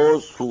to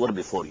those who were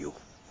before you.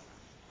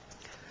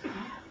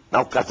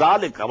 Now,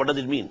 kazalika, what does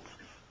it mean?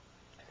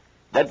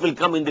 That will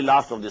come in the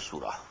last of this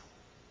surah.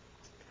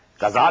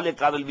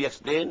 Kazalika will be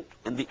explained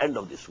in the end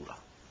of this surah.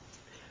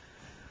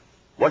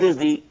 What is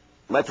the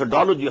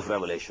methodology of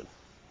revelation?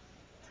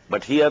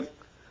 But here,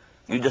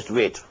 you just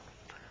wait.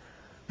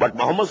 But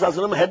Muhammad sallallahu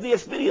alaihi wasallam had the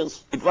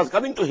experience. It was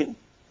coming to him.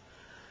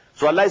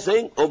 So Allah is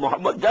saying, "Oh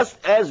Muhammad,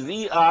 just as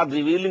we are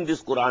revealing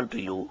this Quran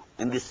to you,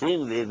 in the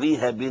same way we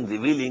have been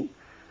revealing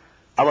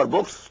our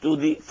books to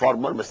the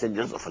former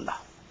messengers of Allah."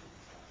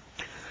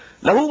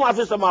 Lahu ma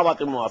fi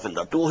samawati wa ma fil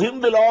ard. To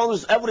him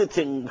belongs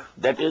everything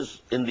that is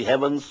in the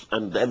heavens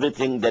and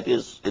everything that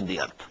is in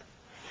the earth.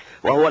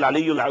 Wa huwa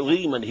al-aliyyul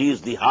azim, and he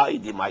is the high,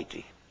 the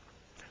mighty.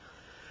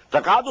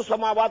 Takadu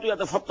samawati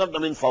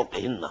yatafattarna min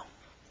fawqihinna.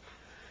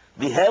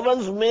 The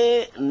heavens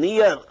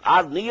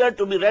are near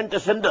to be rent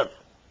asunder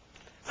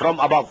from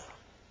above.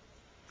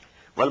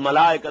 Wal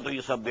malaikatu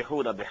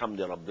yusabbihuna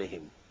bihamdi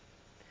rabbihim.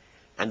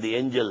 And the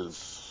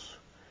angels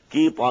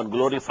keep on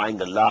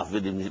glorifying Allah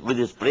with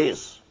his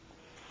praise.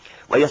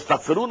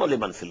 وَيَسْتَغْفِرُونَ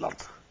لِمَنْ فِي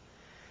الْأَرْضِ.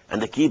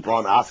 And they keep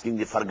on asking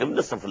the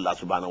forgiveness of Allah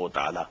subhanahu wa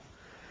ta'ala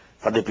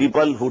for the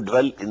people who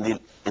dwell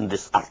in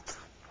this earth.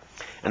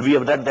 And we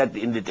have read that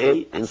in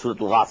detail in Surah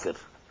Ghafir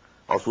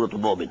or Surah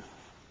Mu'min.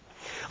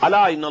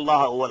 Allah inna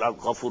Allah huwa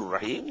al-Ghafur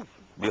Rahim.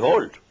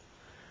 Behold,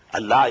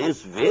 Allah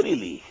is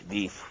verily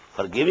the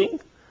forgiving,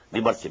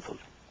 the merciful.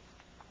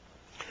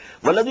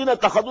 وَالَّذِينَ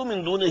اتَّخَذُوا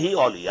مِن دُونِهِ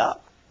أَوْلِيَاءَ.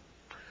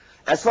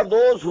 As for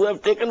those who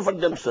have taken for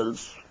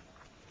themselves,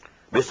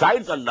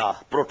 besides Allah,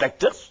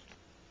 protectors,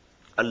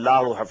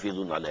 Allahu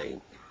hafizun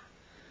alayhim.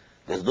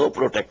 There is no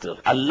protector.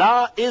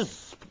 Allah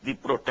is the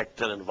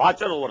protector and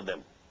watcher over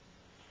them.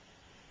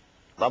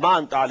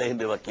 وَمَا أَنْتَ عَلَيْهِمْ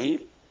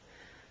بِوَكِيلٍ.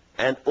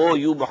 And O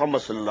you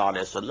Muhammad sallallahu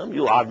alayhi wa sallam,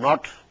 you are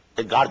not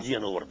a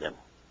guardian over them.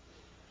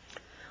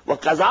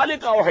 وَكَذَلِكَ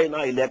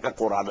أَوْحَيْنَا إِلَيْكَ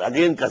قُرْآنًا.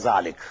 Again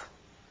كَذَلِكَ.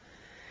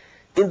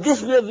 In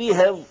this way we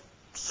have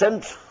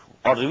sent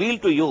or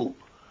revealed to you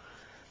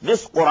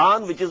this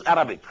Quran which is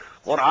Arabic,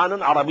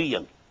 Qur'anan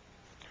Arabiyan.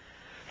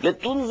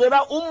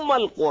 لِتُنْزِرَ أُمَّ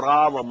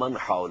الْقُرَى وَمَنْ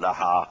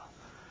حَوْلَهَا.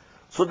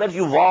 So that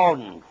you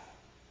warn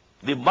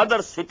the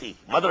mother city,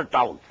 mother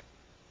town.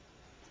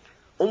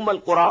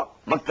 al-Qura,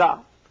 Makkah,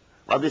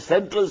 was the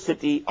central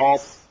city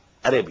of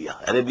Arabia,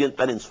 Arabian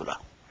Peninsula.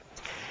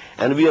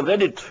 And we have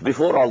read it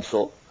before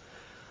also.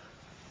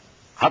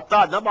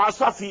 Hatta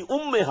nab'asa fi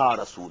ummiha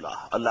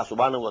rasula. Allah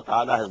subhanahu wa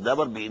ta'ala has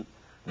never been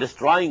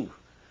destroying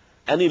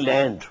any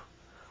land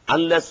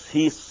unless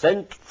he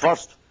sent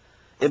first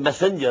a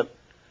messenger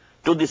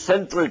to the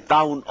central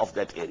town of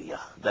that area,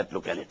 that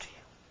locality.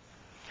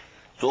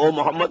 So, O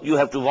Muhammad, you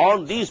have to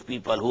warn these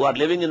people who are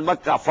living in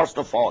Makkah first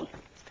of all.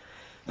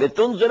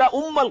 لِتُنْزِرَ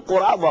أُمَّ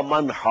الْقُرَى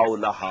وَمَنْ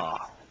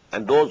حَوْلَهَا.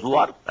 And those who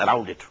are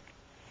around it.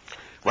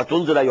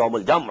 وَتُنْزِرَ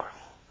يَوْمَ الْجَمْعِ.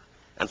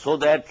 And so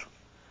that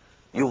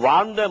you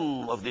warn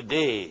them of the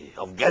day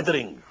of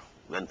gathering,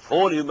 when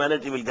whole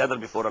humanity will gather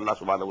before Allah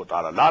subhanahu wa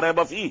ta'ala. لَا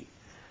رَيْبَ فِيهِ.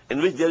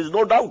 In which there is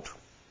no doubt.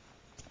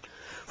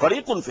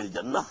 فَرِيقٌ فِي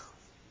الْجَنَّةِ.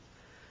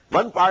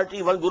 One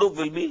party, one group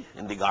will be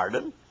in the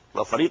garden.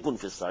 وَفَرِيقٌ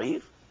فِي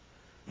السَّعِيرِ.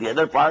 The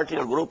other party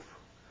or group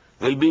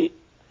will be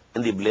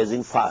in the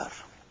blazing fire.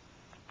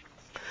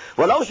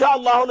 وَلَوْ شَاءَ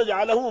اللَّهُ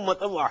لَجَعَلَهُ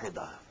أُمَّةً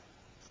وَاحِدَةً.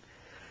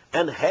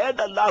 And had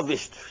Allah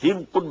wished,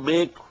 He could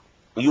make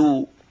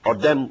you or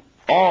them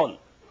all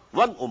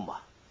one ummah.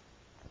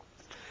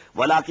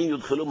 وَلَكِنْ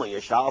يُدْخِلُ مَنْ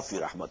يَشَاءُ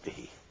فِي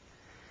رَحْمَتِهِ.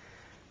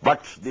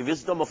 But the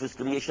wisdom of His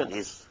creation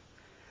is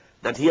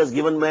that He has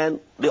given man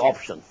the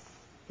option.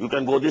 You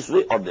can go this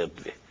way or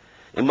that way.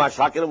 إِمَّا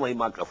شَاكِرًا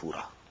وَإِمَّا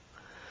كَفُورًا.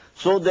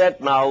 So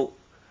that now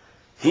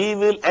He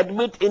will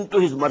admit into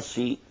His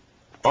mercy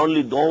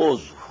only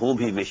those whom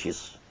He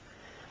wishes.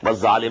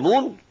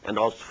 وَالظَّالِمُونَ. And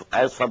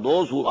as for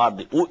those who are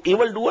the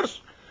evildoers,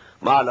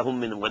 مَا لَهُم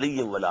مِّن وَلِيٍّ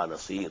وَلَا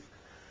نَصِيرٍ.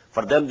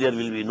 For them there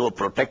will be no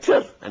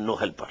protector and no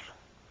helper.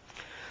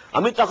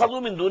 أَمِ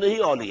اتَّخَذُوا مِن دُونِهِ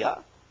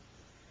أَوْلِيَاءَ.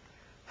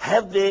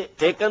 Have they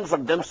taken for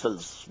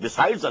themselves,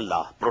 besides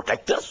Allah,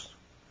 protectors?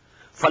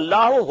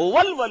 فَاللَّهُ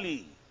هُوَ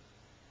الْوَلِيُّ.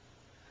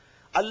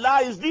 Allah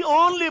is the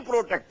only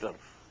protector.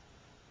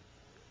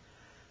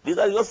 These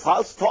are your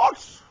false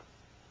thoughts.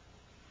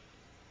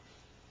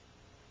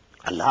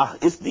 Allah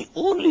is the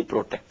only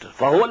protector.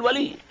 فَهُوَ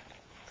الْوَلِيُّ.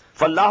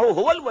 فَاللَّهُ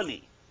هُوَ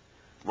الْوَلِيُّ.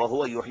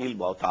 وَهُوَ يُحْيِي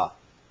الْمَوْتَى.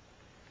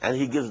 And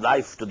He gives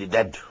life to the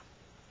dead.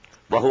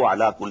 وَهُوَ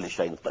عَلَى كُلِّ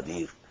شَيْءٍ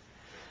قَدِيرٌ.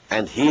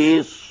 And He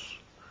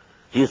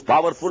is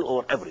powerful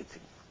over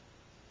everything.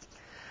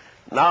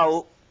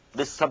 Now,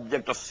 this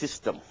subject of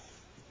system.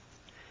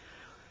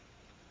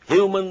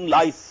 Human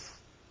life,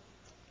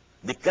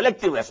 the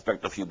collective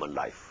aspect of human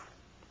life.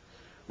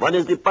 One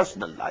is the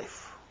personal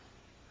life.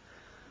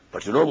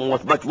 But you know,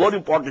 much more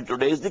important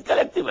today is the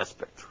collective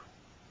aspect.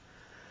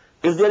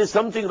 If there is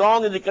something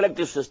wrong in the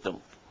collective system,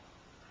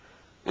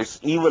 its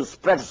evil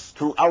spreads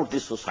throughout the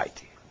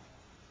society.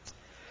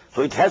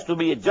 So it has to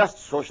be a just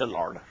social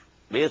order,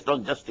 based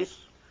on justice,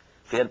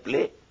 fair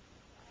play.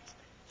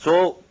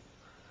 So,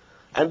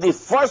 and the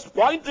first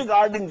point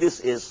regarding this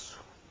is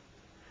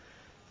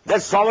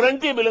that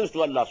sovereignty belongs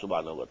to Allah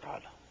subhanahu wa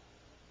ta'ala.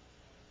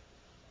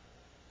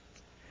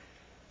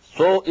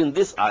 So in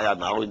this ayah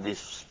now, in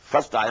this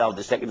first ayah of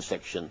the second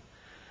section,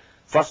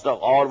 first of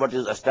all what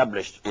is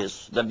established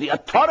is that the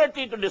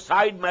authority to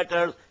decide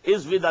matters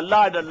is with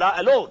Allah and Allah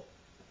alone.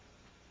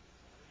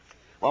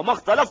 وَمَا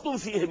اخْتَلَفْتُمْ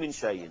فِيهِ مِنْ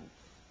شَيْءٍ.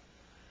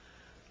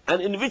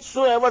 And in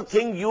whichsoever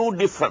thing you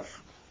differ,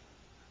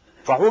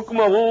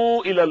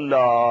 فَحُكْمَهُ إِلَى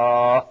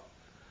اللَّهِ.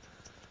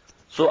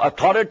 So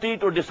authority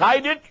to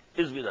decide it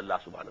is with Allah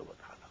subhanahu wa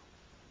ta'ala.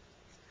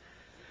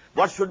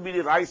 What should be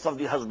the rights of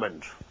the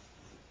husband?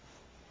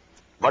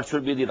 What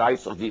should be the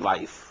rights of the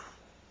wife?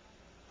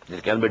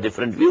 There can be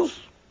different views.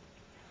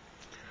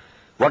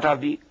 What are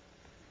the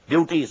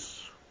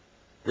duties,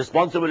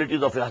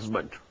 responsibilities of a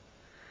husband?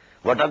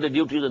 What are the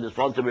duties and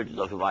responsibilities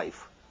of a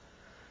wife?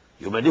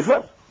 You may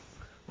differ,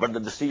 but the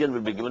decision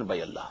will be given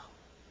by Allah.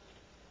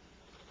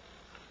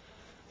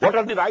 What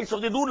are the rights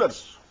of the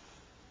rulers?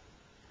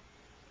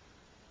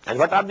 And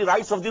what are the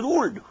rights of the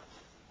ruled?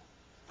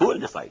 Who will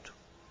decide?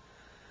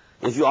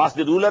 If you ask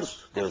the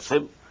rulers, they will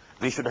say,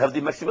 we should have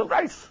the maximum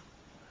rights.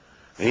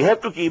 We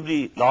have to keep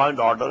the law and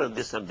order and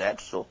this and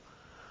that, so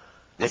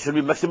there should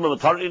be maximum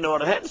authority in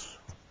our hands.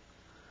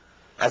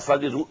 As for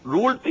the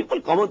ruled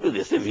people, common people,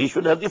 they say, we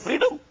should have the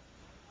freedom.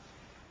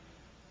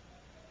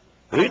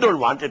 We don't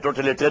want a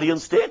totalitarian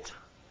state.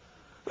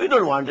 We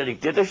don't want a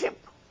dictatorship.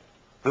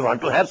 We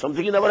want to have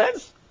something in our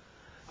hands.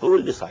 Who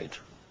will decide?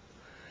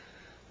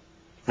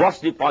 What's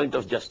the point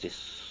of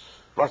justice?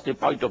 What's the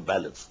point of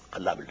balance?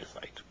 Allah will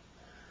decide.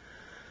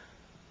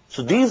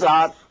 So these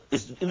are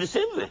in the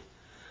same way.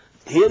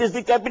 Here is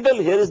the capital,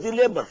 here is the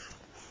labor.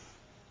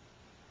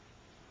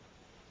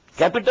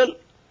 Capital,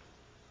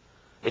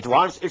 it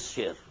wants its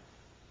share.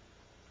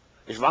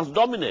 It wants to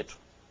dominate.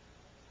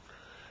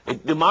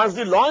 It demands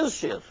the lion's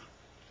share.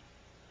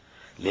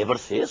 Labor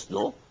says,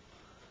 no.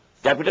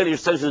 Capital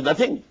itself is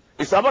nothing.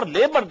 It's our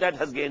labor that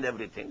has gained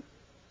everything.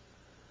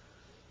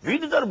 We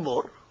deserve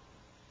more.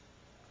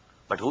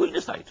 But who will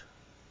decide?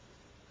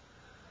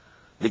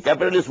 The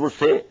capitalist would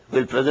say,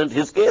 will present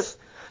his case,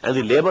 and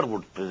the labor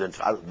would present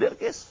their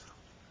case.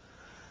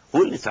 Who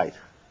will decide?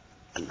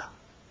 Allah.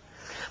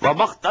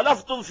 وَمَا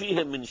اخْتَلَفْتُمْ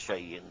فِيهِ مِنْ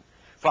شَيْءٍ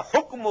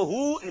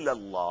فَحُكْمُهُ إِلَى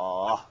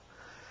اللَّهِ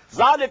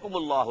ذَلِكُمُ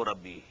اللَّهُ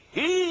رَبِّي.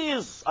 He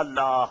is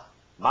Allah,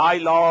 my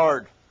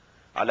Lord.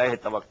 عَلَيْهِ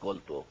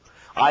تَوَكَّلْتُ.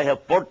 I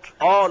have put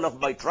all of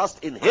my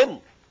trust in Him.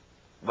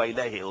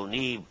 وَإِلَيْهِ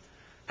أُنِيبُ.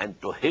 And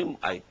to Him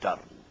I turn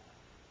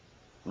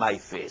my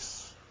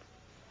face.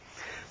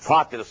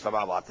 فَاطِرُ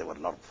السَّمَاوَاتِ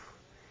وَالْأَرْضِ.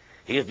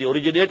 He is the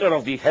originator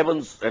of the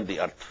heavens and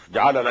the earth.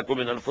 جَعَلَ لَكُم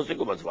مِّنْ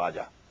أَنفُسِكُمْ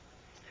أَزْوَاجًا.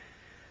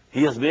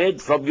 He has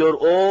made from your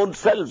own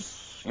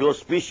selves, your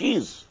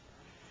species,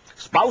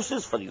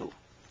 spouses for you.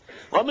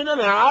 وَمِنَ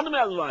الْأَنْعَامِ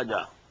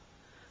أَزْوَاجًا.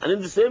 And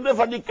in the same way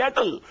for the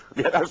cattle,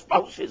 there are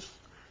spouses,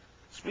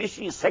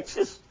 species,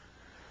 sexes.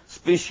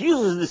 Species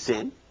is the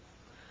same,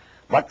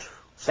 but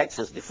sex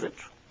is different.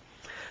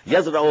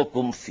 يَزْرَعُكُمْ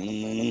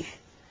فِيهِ.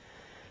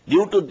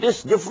 Due to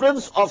this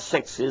difference of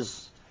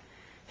sexes,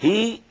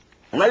 He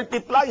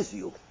multiplies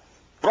you.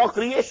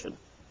 Procreation.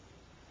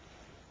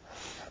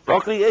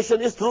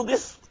 Procreation is through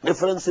this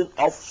difference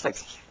of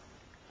sexes.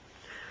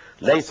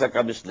 لَيْسَ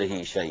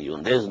كَمِثْلِهِ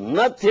شَيْءٌ. There is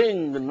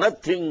nothing,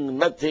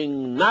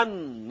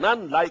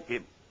 none like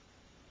Him.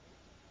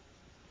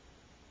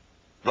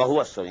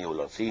 وَهُوَ السَّمِيعُ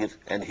الْبَصِيرُ.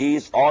 And He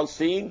is all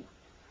seeing,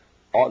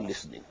 all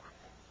listening.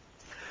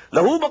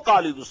 لَهُ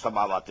مَقَالِدُ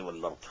السَّمَاوَاتِ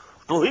وَالْأَرْضِ.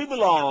 To He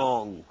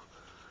belong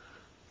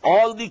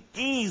all the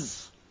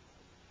keys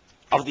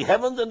of the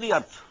heavens and the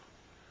earth.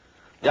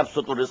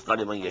 يَبْسُطُ الرِّزْقَ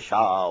لِمَنْ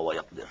يَشَاءُ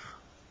وَيَقْدِرُ.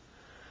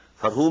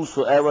 For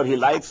whomsoever He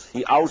likes,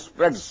 He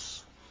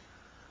outspreads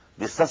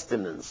the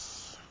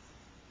sustenance.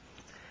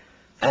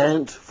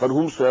 And for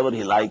whomsoever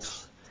He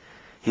likes,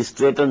 He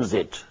straightens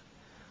it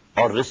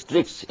or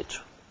restricts it.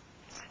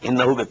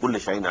 إِنَّهُ بِكُلِّ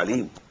شَيْءٍ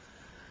عَلِيمٌ.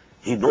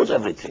 He knows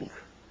everything.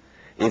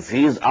 If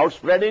He is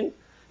outspreading,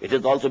 it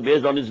is also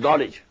based on His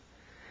knowledge.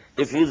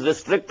 If He is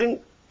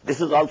restricting,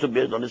 this is also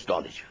based on His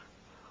knowledge.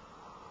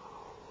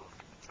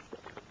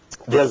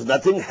 There is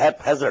nothing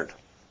haphazard.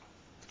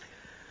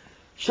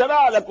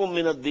 شَرَعَ لَكُم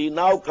مِّنَ الدِّينِ.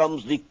 Now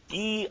comes the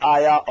key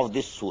ayah of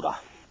this surah.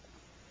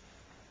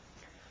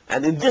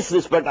 And in this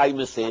respect, I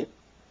may say,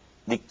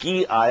 the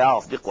key ayah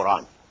of the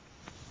Quran.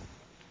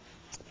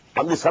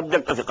 On the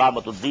subject of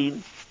Iqamatul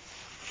Deen,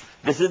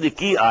 this is the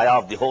key ayah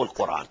of the whole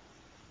Quran.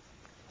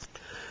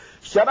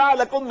 شَرَعَ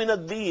لَكُم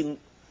مِّنَ الدِّينِ.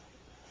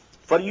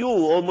 For you,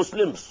 O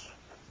Muslims,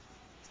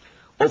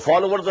 O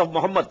followers of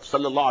Muhammad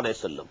sallallahu alayhi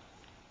wasallam,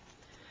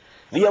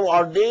 we have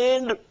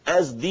ordained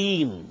as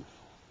deen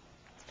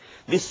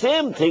the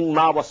same thing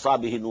ma wassa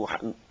bihi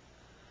Nuhan,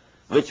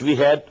 which we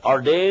had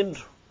ordained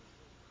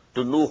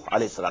to Nuh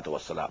alayhi salatu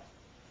wassalam.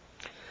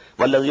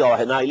 وَالَّذِي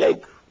أَوْحَيْنَا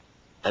إِلَيْكَ.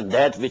 And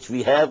that which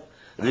we have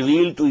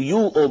revealed to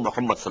you, O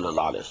Muhammad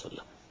sallallahu alayhi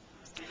wasallam.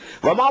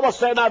 وَمَا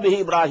وَصَّيْنَا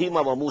بِهِ إِبْرَاهِيمَ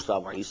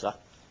وَمُوسَى وَعِيسَى.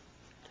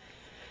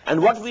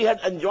 And what we had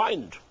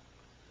enjoined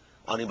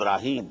on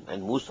Ibrahim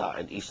and Musa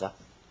and Isa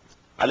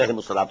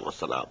alayhimu salatu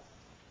wassalam.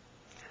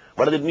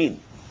 What does it mean?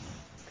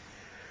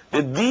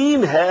 The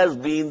deen has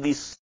been the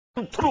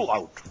same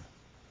throughout.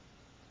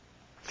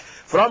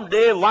 From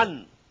day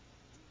one,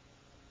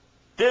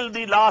 till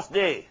the last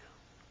day,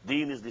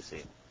 deen is the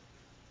same.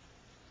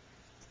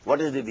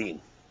 What is the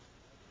deen?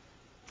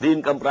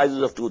 Deen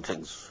comprises of two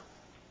things.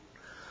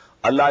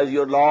 Allah is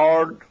your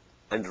Lord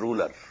and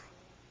ruler.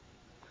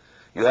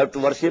 You have to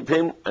worship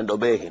Him and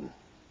obey Him.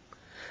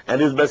 And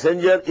His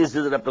messenger is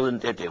His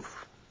representative.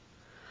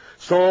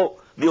 So,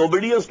 the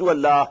obedience to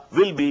Allah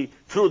will be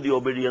through the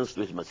obedience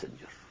to His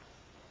messenger.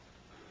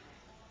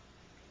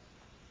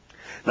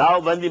 Now,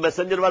 when the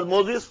messenger was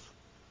Moses,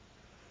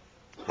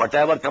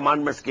 whatever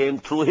commandments came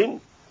through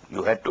him,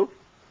 you had to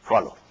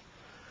follow.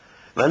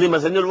 When the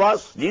messenger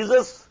was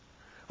Jesus,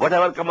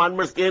 whatever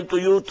commandments came to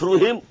you through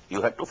him,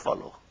 you had to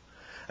follow.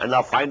 And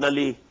now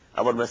finally,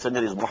 our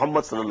messenger is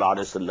Muhammad sallallahu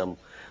alaihi wasallam.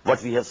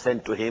 What we have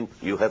sent to him,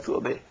 you have to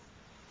obey.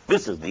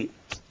 This is the...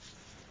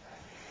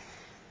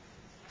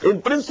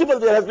 In principle,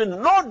 there has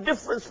been no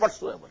difference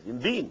whatsoever in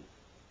deen.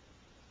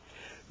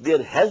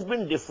 There has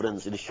been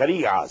difference in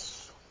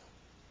shari'ahs.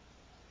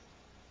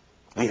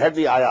 We had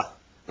the ayah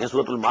in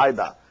Surah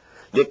Al-Ma'idah.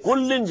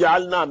 لِكُلٍّ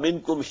جَعَلْنَا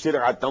مِنْكُمْ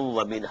شِرْعَةً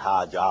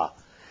وَمِنْهَاجًا.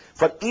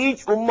 For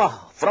each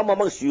ummah from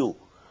amongst you,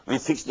 we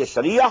fixed a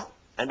sharia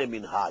and a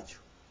minhaj.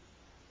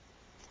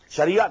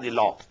 Sharia, the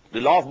law.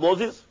 The law of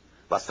Moses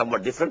was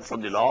somewhat different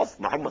from the law of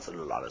Muhammad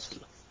sallallahu alaihi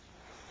wasallam.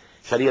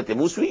 Shariat-e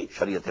Muswi,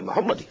 Shariat-e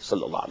Muhammadi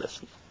sallallahu alaihi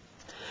wasallam.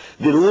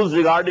 The rules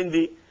regarding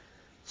the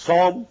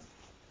Psalm,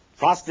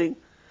 fasting,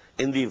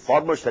 in the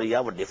former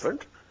Sharia were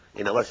different.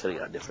 In our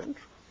Sharia, different.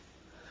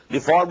 The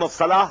form of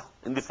Salah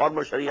in the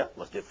former Sharia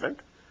was different.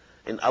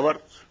 In our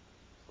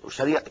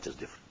Sharia, it is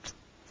different.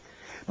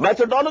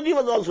 Methodology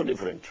was also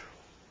different.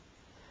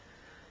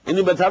 In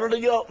the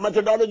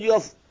methodology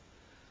of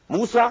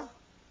Musa,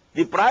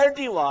 the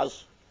priority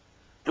was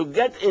to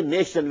get a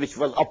nation which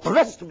was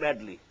oppressed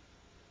badly,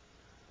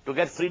 to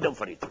get freedom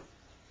for it.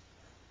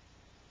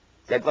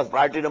 That was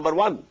priority number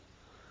one.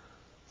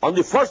 On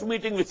the first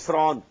meeting with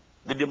Pharaoh,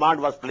 the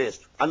demand was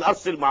placed, An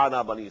arsil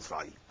ma'ana bani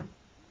Israel.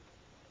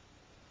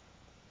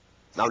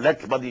 Now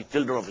let the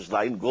children of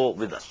Israel go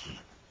with us.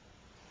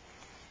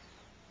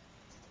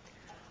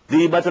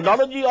 The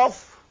methodology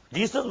of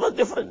Jesus was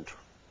different.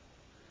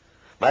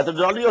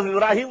 Methodology of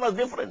Ibrahim was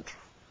different.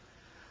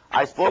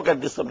 I spoke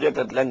at this subject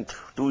at length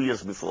 2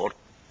 years before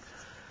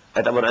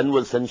at our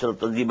annual session of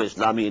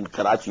Tanzeem-e-Islami in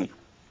Karachi.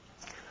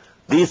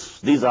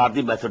 These are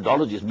the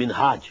methodologies,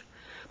 minhaj.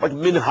 But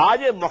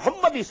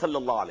minhaj-e-Muhammadi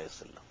sallallahu alayhi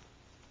wa sallam,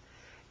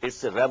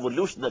 it's a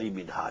revolutionary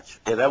minhaj,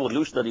 a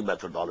revolutionary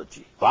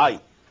methodology. Why?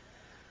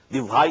 The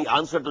why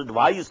answer to the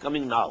why is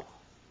coming now.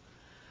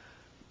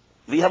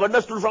 We have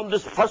understood from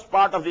this first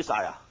part of this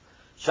ayah.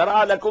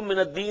 شَرَعَ لَكُم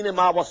مِّنَ الدِّينِ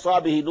مَا وَصَّى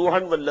بِهِ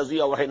نُوحًا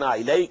وَالَّذِي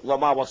أَوْحَيْنَا إِلَيْكَ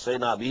وَمَا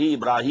وَصَّيْنَا بِهِ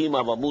إِبْرَاهِيمَ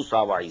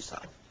وَمُوسَى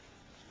وَعِيسَى.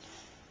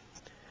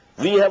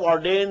 We have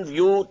ordained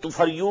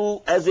for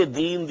you as a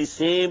deen the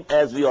same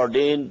as we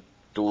ordained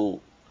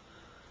to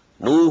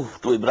Nuh,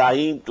 to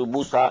Ibrahim, to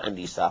Musa and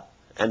Isa,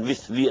 and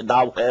which we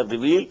now have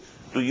revealed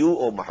to you,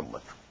 O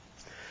Muhammad.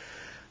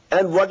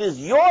 And what is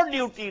your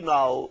duty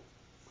now?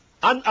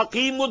 An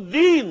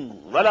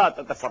aqimuddin wala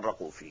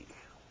tatafarraqu fi.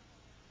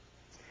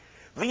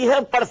 We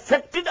have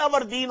perfected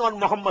our deen on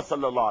Muhammad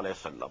sallallahu alayhi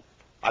wa sallam.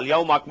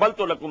 Al-yawma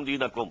akmaltu lakum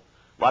deenakum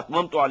wa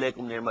atmamtu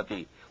alaykum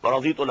ni'mati wa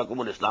raditu lakum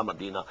al-islam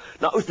ad-deena.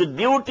 Now it's the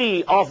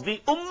duty of the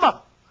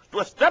ummah to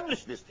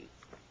establish this thing.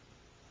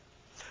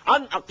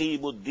 An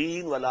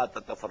aqimuddin wala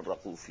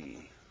tatafarraqu fi.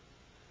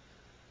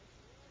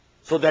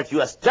 So that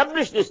you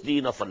establish this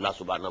deen of Allah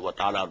subhanahu wa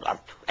ta'ala on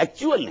earth,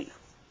 actually,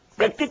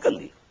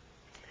 practically.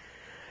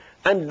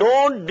 And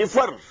don't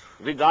differ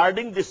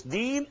regarding this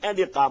deen and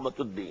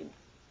iqamatud deen.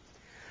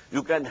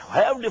 You can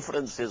have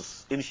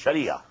differences in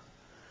Sharia.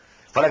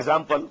 For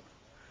example,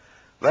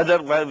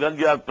 whether when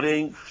you are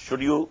praying,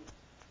 should you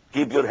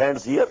keep your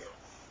hands here,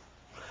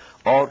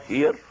 or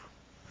here,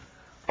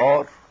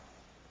 or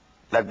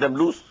let them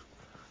loose?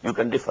 You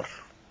can differ.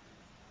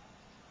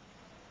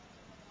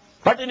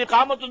 But in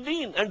iqamatul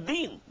deen and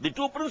deen, the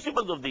two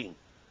principles of deen,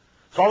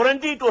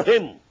 sovereignty to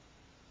him,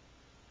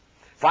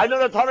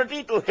 final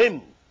authority to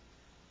him,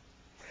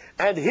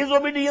 and his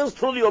obedience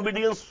through the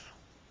obedience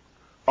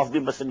of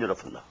the Messenger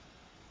of Allah.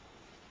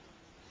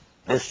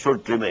 This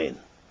should remain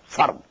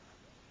firm.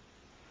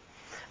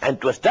 And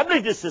to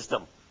establish this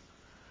system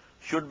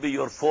should be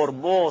your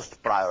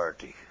foremost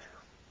priority.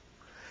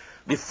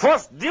 The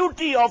first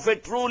duty of a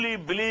truly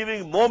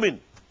believing mu'min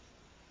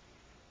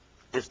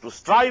is to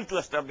strive to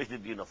establish the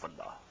deen of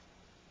Allah.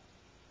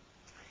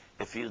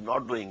 If he is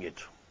not doing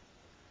it,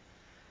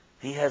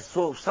 he has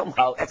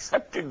somehow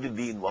accepted the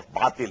deen of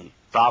batil,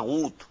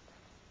 taghut.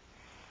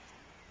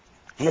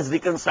 He has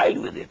reconciled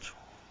with it.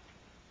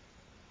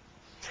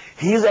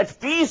 He is at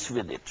peace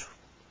with it.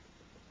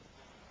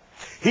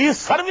 He is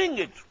serving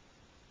it.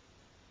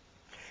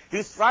 He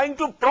is trying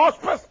to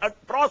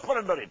prosper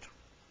under it.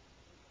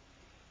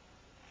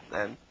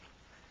 Then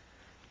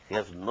he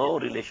has no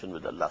relation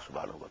with Allah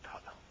subhanahu wa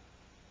ta'ala.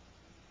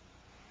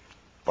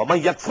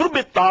 وَمَنْ يَكْفُرْ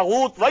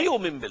بِالطَّاغُوتِ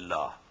وَيُؤْمِنْ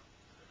بِاللَّهِ.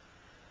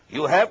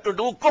 You have to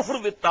do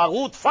kufr with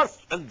taghut first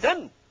and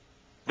then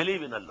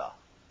believe in Allah.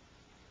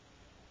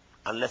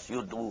 Unless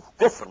you do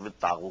kufr with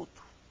taghut.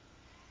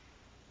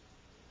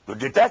 You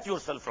detach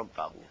yourself from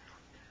Taghut.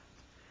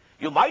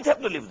 You might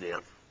have to live there,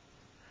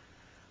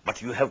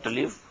 but you have to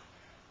live,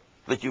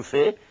 which you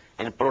say,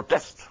 in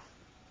protest.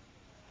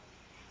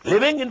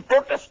 Living in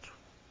protest.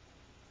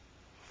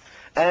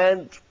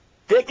 And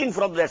taking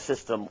from that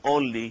system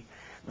only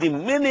the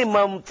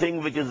minimum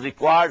thing which is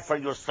required for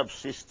your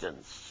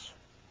subsistence.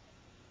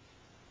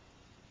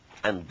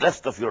 And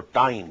rest of your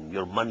time,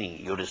 your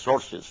money, your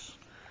resources,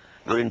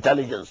 your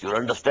intelligence, your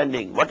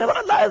understanding, whatever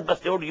Allah has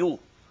bestowed you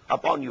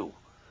upon you,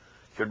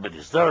 should be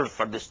reserved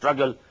for the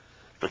struggle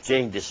to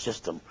change this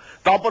system.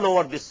 Topple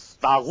over this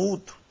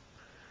Taghut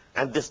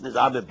and this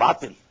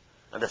Nizam-e-Batil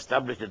and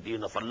establish the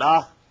deen of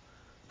Allah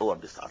over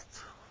this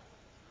earth.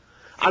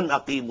 An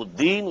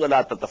aqimuddin wa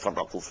la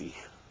tatafarraqu fihi.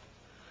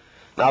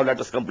 Now let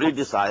us complete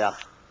this ayah.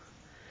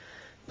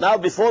 Now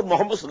before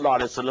Muhammad sallallahu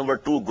alaihi wasallam were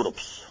two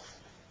groups.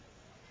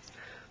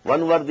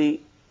 One were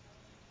the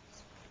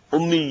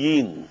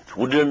Ummiyin,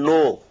 who didn't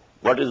know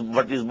what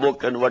is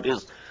book and what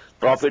is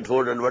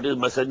prophethood and what is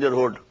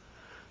messengerhood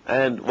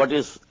and what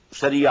is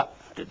Sharia.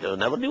 They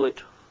never knew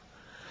it.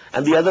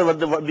 And the other were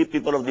the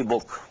people of the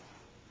book.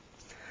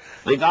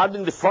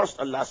 Regarding the first,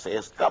 Allah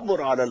says, Kabur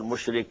ala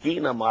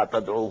al-mushrikeen ma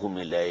tad'uhum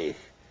ilayh.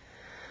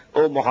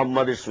 Oh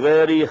Muhammad, it's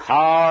very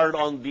hard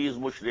on these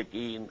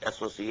mushrikeen,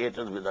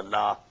 associated with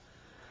Allah,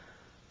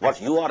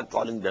 what you are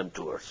calling them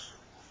towards.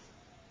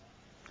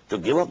 To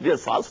give up their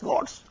false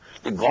gods,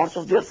 the gods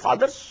of their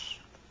fathers,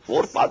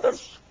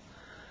 forefathers,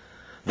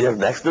 their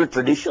national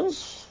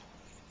traditions.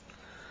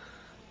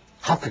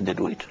 How can they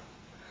do it?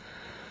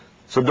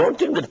 So don't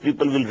think that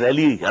people will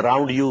rally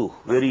around you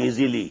very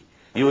easily.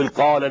 You will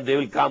call and they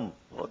will come.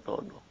 Oh,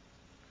 no.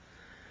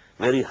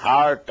 Very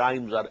hard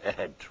times are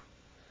ahead.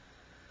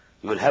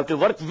 You will have to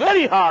work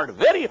very hard,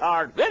 very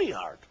hard, very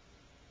hard.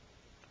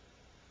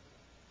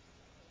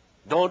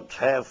 Don't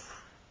have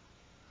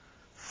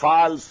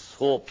false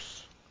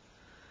hopes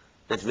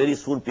that very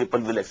soon people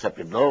will accept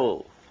it.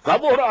 No.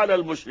 Kabur ala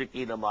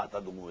al-mushrikeen ma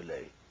tad'uhum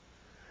ilayh.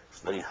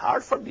 It's very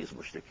hard for these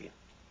mushrikeen.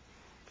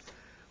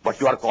 But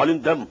you are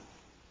calling them,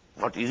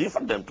 not easy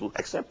for them to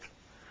accept.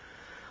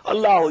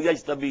 Allahu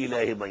yajtabi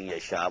ilayhi man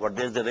yasha. But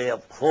there's a ray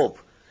of hope.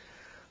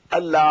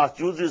 Allah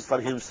chooses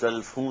for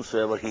himself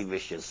whomsoever he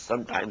wishes.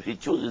 Sometimes he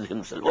chooses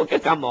himself. Okay,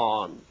 come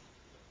on.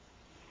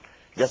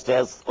 Just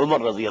as Umar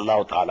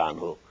radiyallahu ta'ala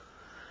anhu,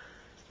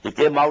 he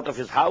came out of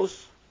his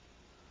house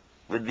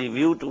with the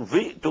view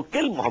to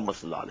kill Muhammad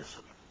sallallahu alaihi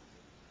wasallam.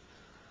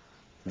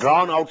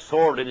 Drawn out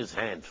sword in his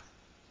hand.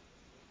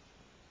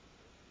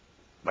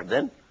 But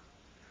then,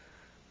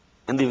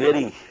 in the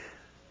very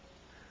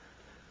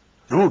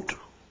route,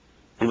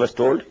 he was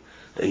told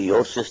that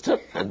your sister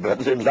and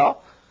brother-in-law,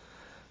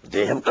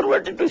 they have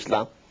converted to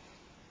Islam.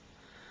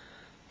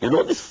 You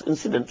know this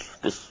incident,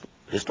 this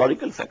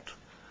historical fact.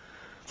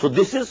 So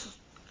this is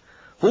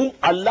whom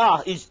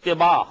Allah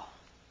ijtiba.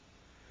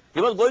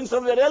 He was going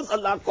somewhere else,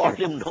 Allah called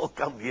him, no,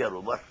 come here,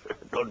 Umar,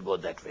 don't go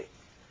that way.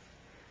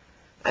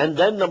 And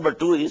then number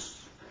two is,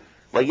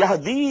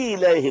 وَيَهْدِي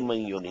إِلَيْهِ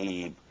مَنْ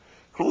يُنِيبُ.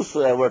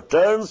 Whosoever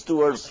turns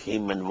towards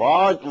him and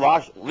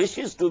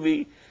wishes to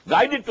be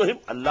guided to him,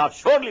 Allah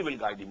surely will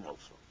guide him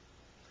also.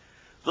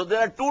 So there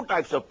are two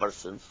types of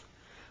persons.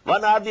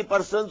 One are the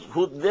persons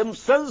who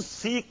themselves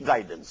seek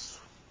guidance.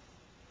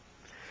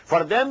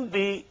 For them,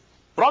 the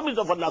promise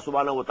of Allah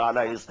subhanahu wa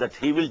ta'ala is that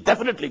He will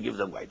definitely give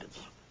them guidance.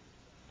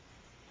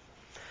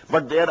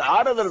 But there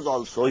are others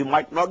also, he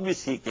might not be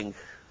seeking,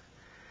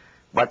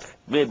 but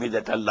maybe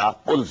that Allah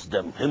pulls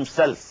them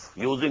Himself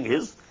using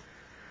His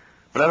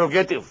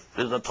prerogative,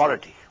 His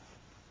authority.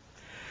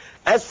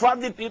 As for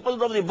the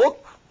people of the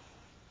book,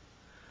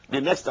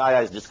 the next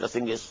ayah is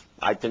discussing is,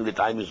 I think the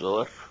time is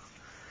over.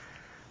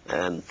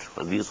 And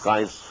these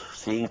guys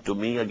seeing to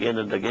me again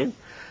and again.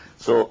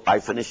 So I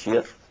finish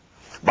here.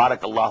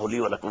 Barakallahu li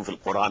wa lakum fil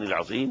Quran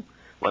al-Azim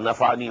wa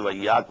nafa'ani wa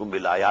iyyakum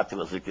bil ayati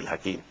wa zikril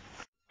hakim.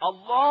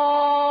 Allahu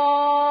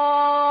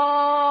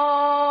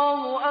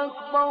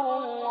Akbar,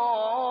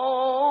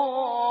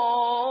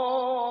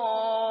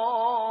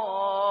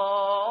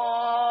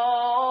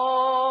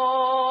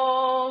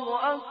 Allahu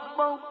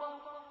Akbar.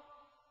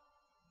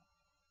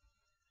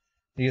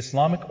 The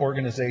Islamic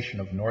Organization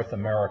of North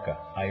America,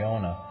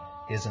 IONA,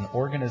 is an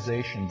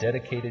organization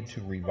dedicated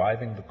to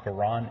reviving the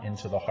Quran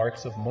into the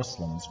hearts of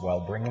Muslims while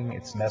bringing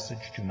its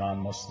message to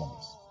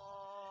non-Muslims.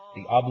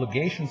 The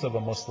obligations of a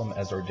Muslim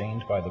as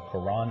ordained by the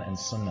Quran and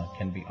Sunnah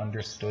can be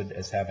understood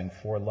as having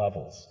four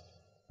levels.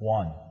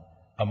 1.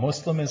 A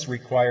Muslim is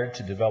required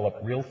to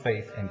develop real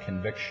faith and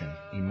conviction,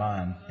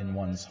 iman, in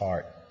one's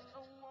heart.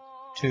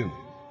 2.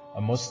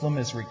 A Muslim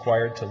is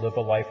required to live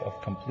a life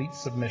of complete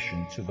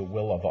submission to the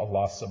will of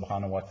Allah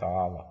subhanahu wa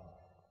ta'ala.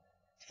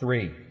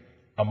 3.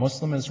 A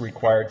Muslim is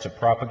required to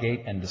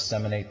propagate and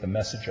disseminate the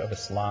message of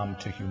Islam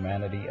to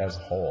humanity as a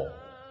whole.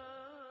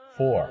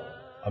 4.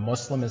 A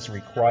Muslim is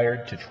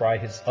required to try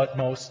his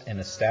utmost in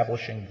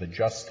establishing the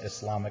just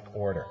Islamic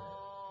order.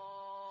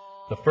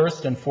 The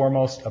first and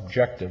foremost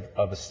objective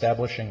of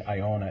establishing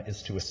IONA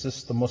is to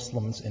assist the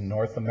Muslims in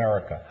North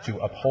America to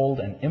uphold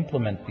and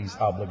implement these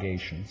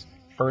obligations,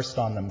 first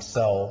on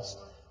themselves,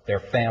 their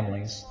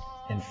families,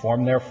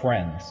 inform their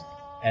friends,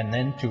 and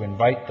then to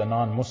invite the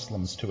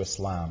non-Muslims to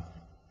Islam.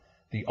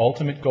 The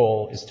ultimate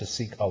goal is to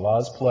seek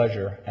Allah's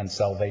pleasure and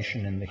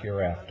salvation in the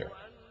hereafter.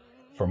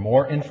 For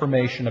more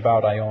information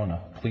about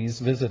Iona, please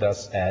visit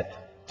us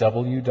at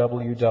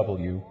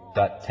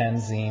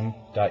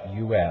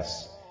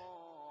www.tanzim.us.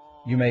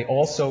 You may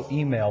also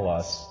email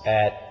us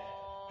at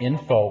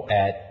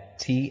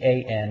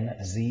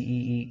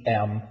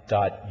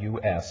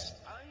info@tanzeem.us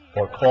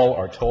or call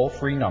our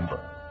toll-free number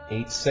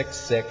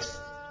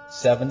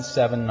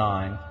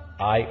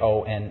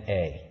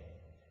 866-779-IONA.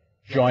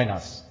 Join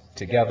us.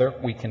 Together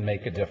we can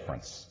make a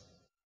difference.